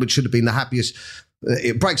 months, which should have been the happiest.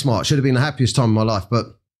 It breaks my heart. Should have been the happiest time of my life. But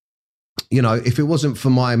you know, if it wasn't for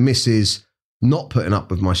my missus not putting up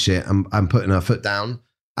with my shit and putting her foot down,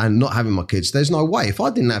 and not having my kids, there's no way. If I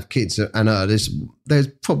didn't have kids and there's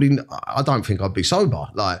probably, I don't think I'd be sober.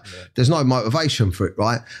 Like, there's no motivation for it,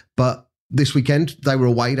 right? But this weekend, they were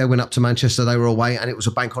away. They went up to Manchester. They were away, and it was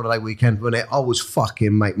a bank holiday weekend when I was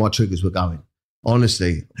fucking, mate, my triggers were going.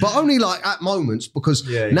 Honestly. But only like at moments, because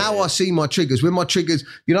now I see my triggers. When my triggers,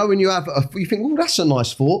 you know, when you have, you think, oh, that's a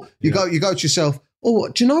nice thought. You go to yourself, oh,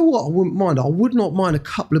 do you know what I wouldn't mind? I would not mind a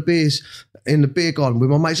couple of beers in the beer garden with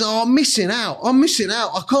my mates. Oh, I'm missing out. I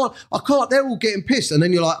can't. They're all getting pissed. And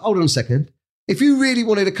then you're like, hold on a second. If you really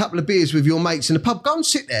wanted a couple of beers with your mates in the pub, go and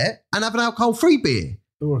sit there and have an alcohol-free beer.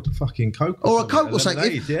 Or a fucking Coke. Or a Coke or something.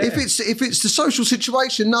 If it's the social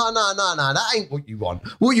situation, no, that ain't what you want.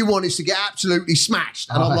 What you want is to get absolutely smashed.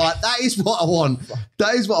 And I'm like, that is what I want.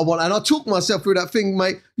 That is what I want. And I talk myself through that thing,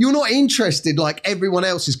 mate. You're not interested like everyone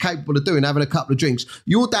else is capable of doing, having a couple of drinks.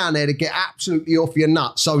 You're down there to get absolutely off your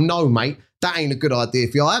nut. So no, mate, that ain't a good idea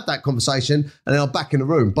for you. I have that conversation and then I'm back in the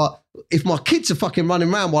room. But if my kids are fucking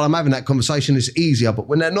running around while I'm having that conversation, it's easier. But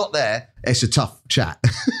when they're not there, it's a tough chat.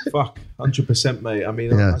 Fuck, 100%, mate. I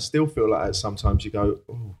mean, I still feel like that sometimes. You go,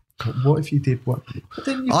 oh, what if you did what? But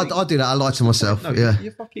then you think, I do that. I lie to myself. No, yeah,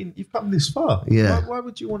 you've come this far. Yeah. Why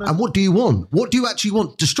would you want to? And what do you want? What do you actually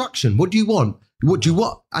want? Destruction. What do you want? What do you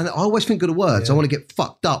want? And I always think of the words. I want to get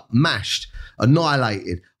fucked up, mashed,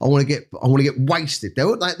 annihilated. I want to get wasted.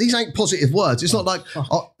 These ain't positive words. It's not like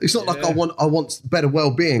I want better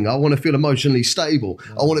well-being. I want to feel emotionally stable.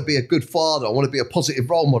 I want to be a good father. I want to be a positive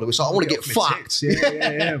role model. It's like I want to get fucked.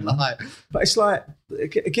 Yeah. But it's like,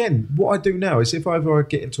 again, what I do now is if I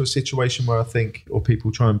get into a situation where I think, or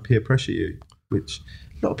people try and peer pressure you, which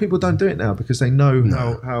a lot of people don't do it now because they know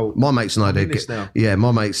how my mates and I do. Yeah,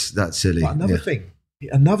 my mates, that's silly. But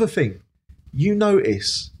another thing, you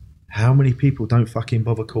notice how many people don't fucking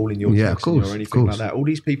bother calling your or anything like that. All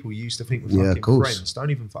these people you used to think were fucking friends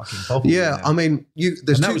don't even fucking bother. Yeah, I mean,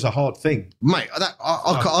 that was a hard thing, mate.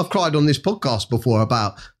 I've cried on this podcast before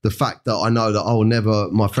about the fact that I know that I will never,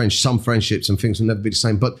 some friendships and things will never be the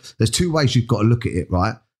same. But there's 2 ways you've got to look at it,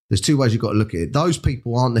 right? There's 2 ways you've got to look at it. Those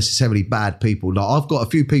people aren't necessarily bad people. Like, I've got a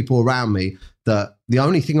few people around me that the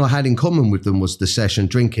only thing I had in common with them was the session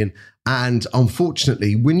drinking. And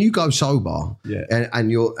unfortunately, when you go sober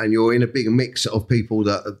and you're in a big mix of people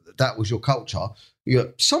that was your culture,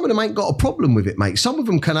 some of them ain't got a problem with it, mate. Some of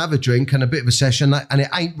them can have a drink and a bit of a session and it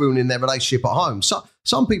ain't ruining their relationship at home. So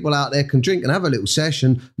some people out there can drink and have a little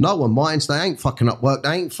session. No one minds. They ain't fucking up work.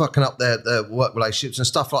 They ain't fucking up their work relationships and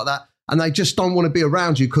stuff like that. And they just don't want to be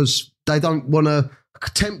around you because they don't want to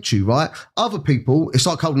tempt you, right? Other people, it's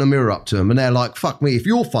like holding a mirror up to them and they're like, fuck me, if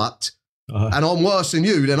you're fucked and I'm worse than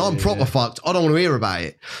you, then I'm proper fucked. I don't want to hear about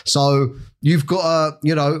it. So you've got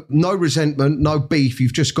to, no resentment, no beef.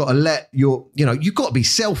 You've just got to let you've got to be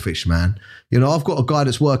selfish, man. I've got a guy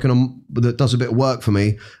that's that does a bit of work for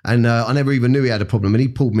me and I never even knew he had a problem. And he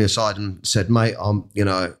pulled me aside and said, mate,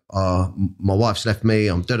 my wife's left me.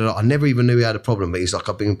 I never even knew he had a problem. He's like,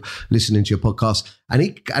 I've been listening to your podcast. And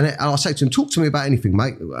I say to him, talk to me about anything,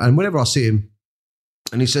 mate. And whenever I see him,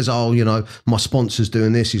 and he says, oh, my sponsor's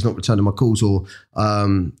doing this. He's not returning my calls or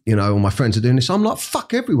my friends are doing this. I'm like,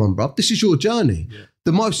 fuck everyone, bro. This is your journey. Yeah.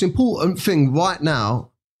 The most important thing right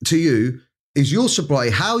now to you is your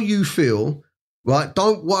sobriety, how you feel, right?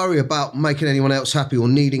 Don't worry about making anyone else happy or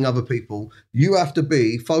needing other people. You have to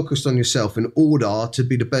be focused on yourself in order to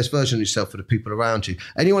be the best version of yourself for the people around you.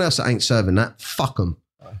 Anyone else that ain't serving that, fuck them.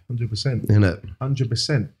 100%. Isn't it?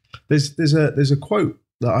 100%. There's a quote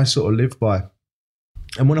that I sort of live by.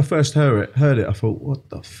 And when I first heard it, I thought, what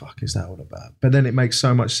the fuck is that all about? But then it makes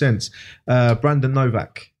so much sense. Brandon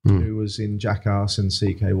Novak, who was in Jackass and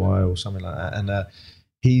CKY or something like that, and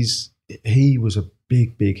he was a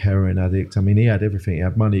big heroin addict. I mean, he had everything. He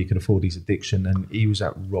had money, he could afford his addiction, and he was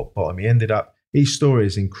at rock bottom. His story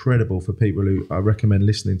is incredible for people who I recommend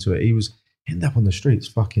listening to it. He ended up on the streets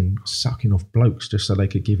fucking sucking off blokes just so they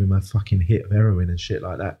could give him a fucking hit of heroin and shit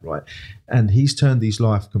like that, right? And he's turned his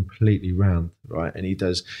life completely round, right? And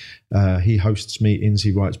he hosts meetings,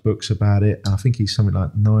 he writes books about it, and I think he's something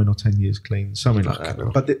like 9 or 10 years clean, something like that.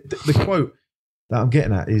 But the quote that I'm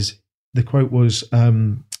getting at is, the quote was,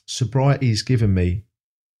 sobriety's given me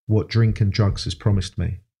what drink and drugs has promised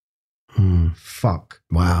me. Fuck.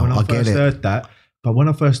 Wow, when I get first it. heard that, but when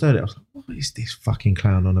I first heard it, I was like, what is this fucking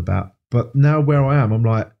clown on about? But now where I am, I'm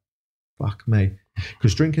like, fuck me.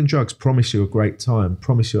 Because drink and drugs promise you a great time,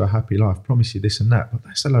 promise you a happy life, promise you this and that, but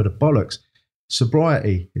that's a load of bollocks.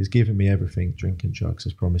 Sobriety has given me everything drink and drugs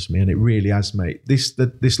has promised me, and it really has, mate.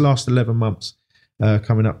 This last 11 months,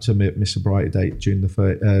 coming up to my sobriety date, June the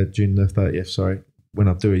 30th, when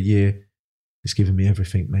I do a year, it's given me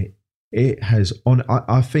everything, mate. It has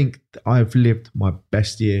I think I've lived my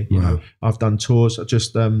best year. You know, I've done tours. I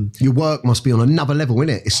just your work must be on another level,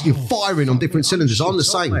 innit? You're firing on different cylinders. I'm the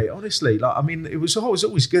same, mate. Honestly, like, I mean, I was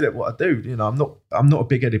always good at what I do. You know, I'm not a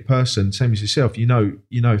big-headed person. Same as yourself. You know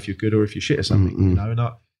if you're good or if you're shit at something. You know, and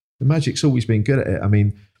the Magic's always been good at it. I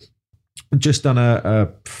mean, I've just done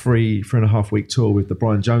a 3.5 week tour with the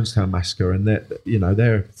Brian Jonestown Massacre, and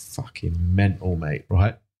they're fucking mental, mate.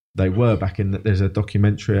 Right? They were there's a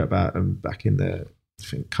documentary about them back in the, I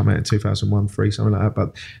think, come out in 2001, 3, something like that.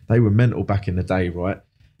 But they were mental back in the day, right?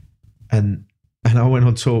 And I went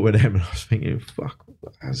on tour with them, and I was thinking, fuck,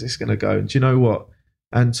 how's this going to go? And do you know what?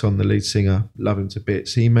 Anton, the lead singer, love him to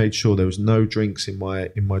bits. He made sure there was no drinks in my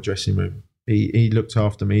dressing room. He looked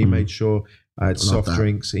after me. He made sure I had soft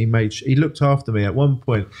drinks. He looked after me. At one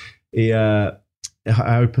point,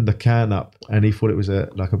 I opened the can up and he thought it was a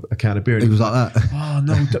can of beer. And he was like that. Oh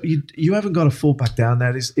no, you haven't got to fall back down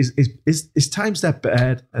there. Is times that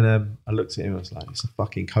bad? And I looked at him. I was like, it's a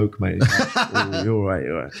fucking Coke, mate. He's like, oh, you're all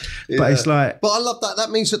right. Yeah. But it's like, but I love that.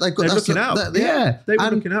 That means that they're looking out. They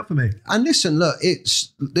were looking out for me. And listen, look,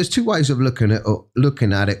 there's two ways of looking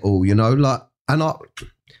at it all. You know, like, and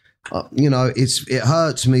it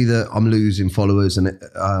hurts me that I'm losing followers, and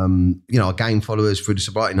I gain followers through the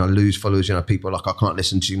sobriety, and I lose followers. You know, people are like, I can't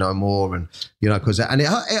listen to you no more, and it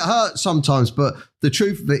hurts sometimes. But the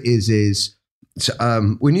truth of it is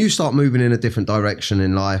when you start moving in a different direction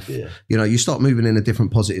in life, you start moving in a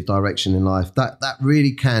different positive direction in life. That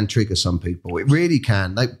really can trigger some people. It really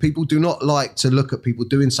can. People do not like to look at people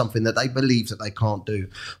doing something that they believe that they can't do.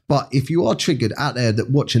 But if you are triggered out there that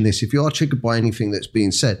watching this, if you are triggered by anything that's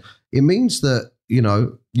being said, it means that,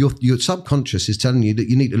 your subconscious is telling you that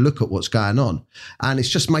you need to look at what's going on. And it's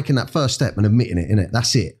just making that first step and admitting it, innit?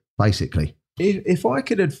 That's it, basically. If I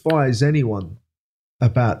could advise anyone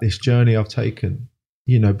about this journey I've taken,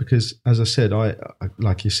 because as I said, I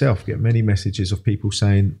like yourself, get many messages of people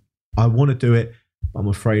saying, I want to do it, but I'm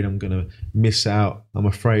afraid I'm going to miss out. I'm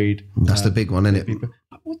afraid. That's the big one, isn't it?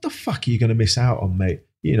 What the fuck are you going to miss out on, mate?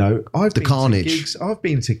 I've been carnage. To gigs. I've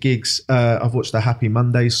been to gigs. I've watched the Happy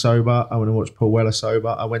Mondays sober. I went to watch Paul Weller sober.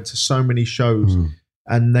 I went to so many shows.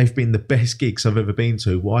 And they've been the best gigs I've ever been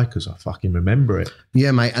to. Why? Because I fucking remember it.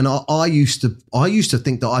 Yeah, mate. And I used to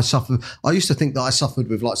think that I suffered. I used to think that I suffered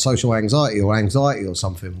with like social anxiety or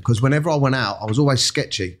something. Because whenever I went out, I was always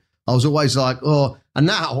sketchy. I was always like, oh. And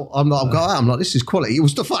now I'm like, this is quality. It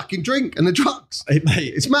was the fucking drink and the drugs. Hey,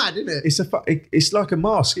 mate, it's mad, isn't it? It's like a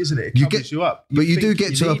mask, isn't it? It covers you up. But you do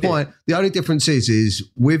get to a point. The only difference is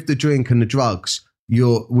with the drink and the drugs,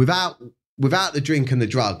 you're without the drink and the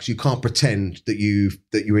drugs, you can't pretend that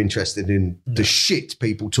you're interested in the shit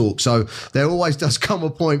people talk. So there always does come a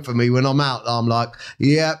point for me when I'm out, I'm like,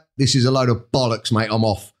 yeah, this is a load of bollocks, mate. I'm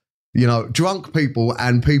off. Drunk people,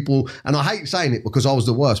 and I hate saying it because I was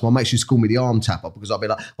the worst. My mates used to call me the arm tapper because I'd be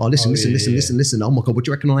like, oh, listen. Oh my God, what do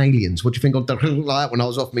you reckon on aliens? What do you think of like that when I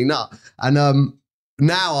was off me nut? And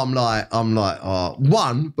now I'm like,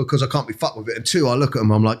 one, because I can't be fucked with it, and two, I look at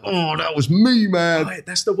them, I'm like, oh, that was me, man. Oh,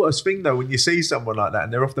 that's the worst thing though, when you see someone like that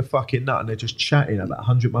and they're off the fucking nut and they're just chatting about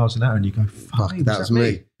 100 miles an hour, and you go, fuck, that was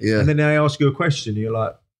me. Yeah. And then they ask you a question, and you're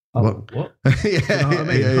like, oh, what? Yeah, you know what I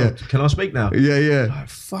mean? yeah. Can I speak now? Yeah. Like,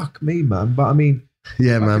 fuck me, man. But I mean,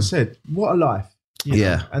 yeah, like man. I said, what a life.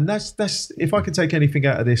 Yeah. And that's if I can take anything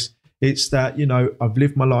out of this, it's that, I've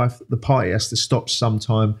lived my life. The party has to stop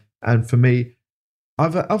sometime. And for me,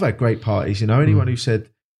 I've had great parties. Anyone who said,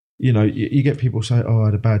 you know, you get people say, "Oh, I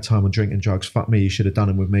had a bad time on drinking drugs. Fuck me, you should have done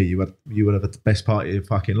them with me. You would have had the best party of your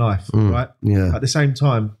fucking life, right?" Yeah. At the same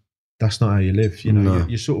time, that's not how you live. You know, No.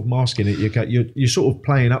 you're sort of masking it. You're sort of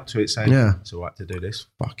playing up to it, saying, Yeah. "It's all right to do this."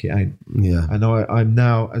 Fuck, it ain't. Yeah. And I'm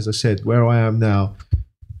now, as I said, where I am now,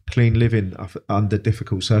 clean living under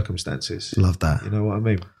difficult circumstances. Love that. You know what I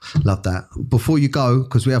mean? Love that. Before you go,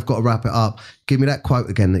 because we have got to wrap it up, give me that quote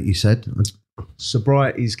again that you said.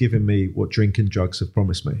 Sobriety's given me what drinking drugs have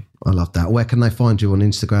promised me. I love that. Where can they find you on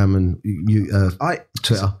Instagram and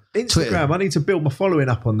Twitter? Instagram, Twitter. I need to build my following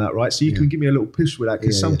up on that, right? So you can give me a little push with that,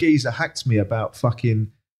 because some geezer hacked me about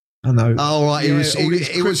fucking, I know. Oh, right. Yeah,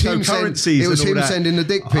 It was him sending the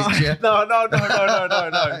dick pics, yeah?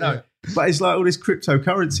 No. But it's like all this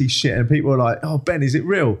cryptocurrency shit, and people are like, "Oh, Ben, is it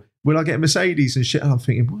real? Will I get a Mercedes and shit?" And I'm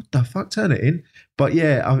thinking, what the fuck? Turn it in. But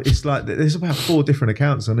yeah, it's like there's about 4 different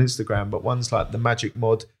accounts on Instagram, but one's like the Magic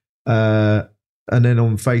Mod, and then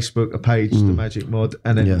on Facebook a page, the Magic Mod,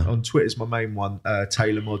 and then on Twitter's my main one,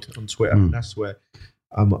 Taylor Mod on Twitter. That's where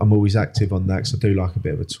I'm always active on that, because I do like a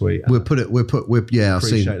bit of a tweet. I've seen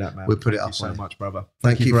Appreciate that, man. We'll put it Thank up. you so much, brother.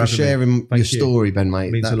 Thank you for sharing your story, Ben, mate.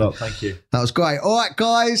 It means a lot. Thank you. That was great. All right,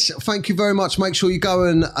 guys. Thank you very much. Make sure you go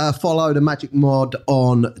and follow the Magic Mod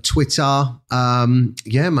on Twitter.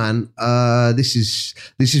 Yeah, man. This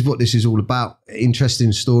is what this is all about.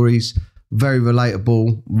 Interesting stories. Very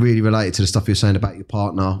relatable. Really related to the stuff you're saying about your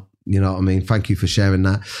partner. You know what I mean? Thank you for sharing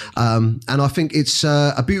that. And I think it's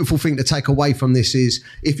a beautiful thing to take away from this is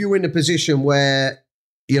if you're in a position where,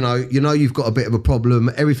 you know you've got a bit of a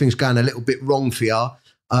problem, everything's going a little bit wrong for you,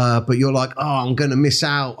 but you're like, oh, I'm going to miss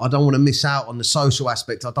out. I don't want to miss out on the social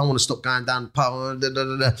aspect. I don't want to stop going down the pub.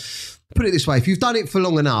 Put it this way, if you've done it for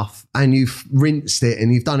long enough and you've rinsed it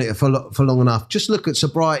and you've done it for long enough, just look at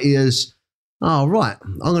sobriety as, oh, right,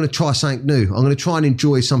 I'm going to try something new. I'm going to try and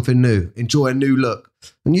enjoy something new, enjoy a new look.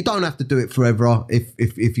 And you don't have to do it forever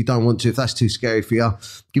if you don't want to. If that's too scary for you,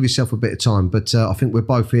 give yourself a bit of time. But I think we're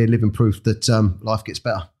both here living proof that life gets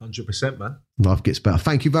better. 100%, man. Life gets better.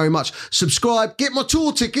 Thank you very much. Subscribe. Get my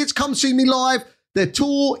tour tickets. Come see me live. Their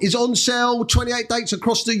tour is on sale. 28 dates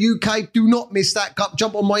across the UK. Do not miss that.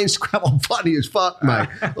 Jump on my Instagram. I'm funny as fuck, mate.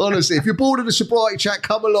 Honestly, if you're bored of the sobriety chat,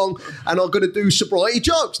 come along and I'm going to do sobriety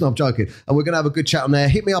jokes. No, I'm joking. And we're going to have a good chat on there.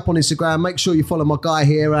 Hit me up on Instagram. Make sure you follow my guy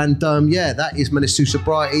here. And yeah, that is Menace to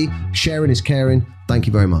Sobriety. Sharing is caring. Thank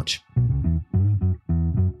you very much.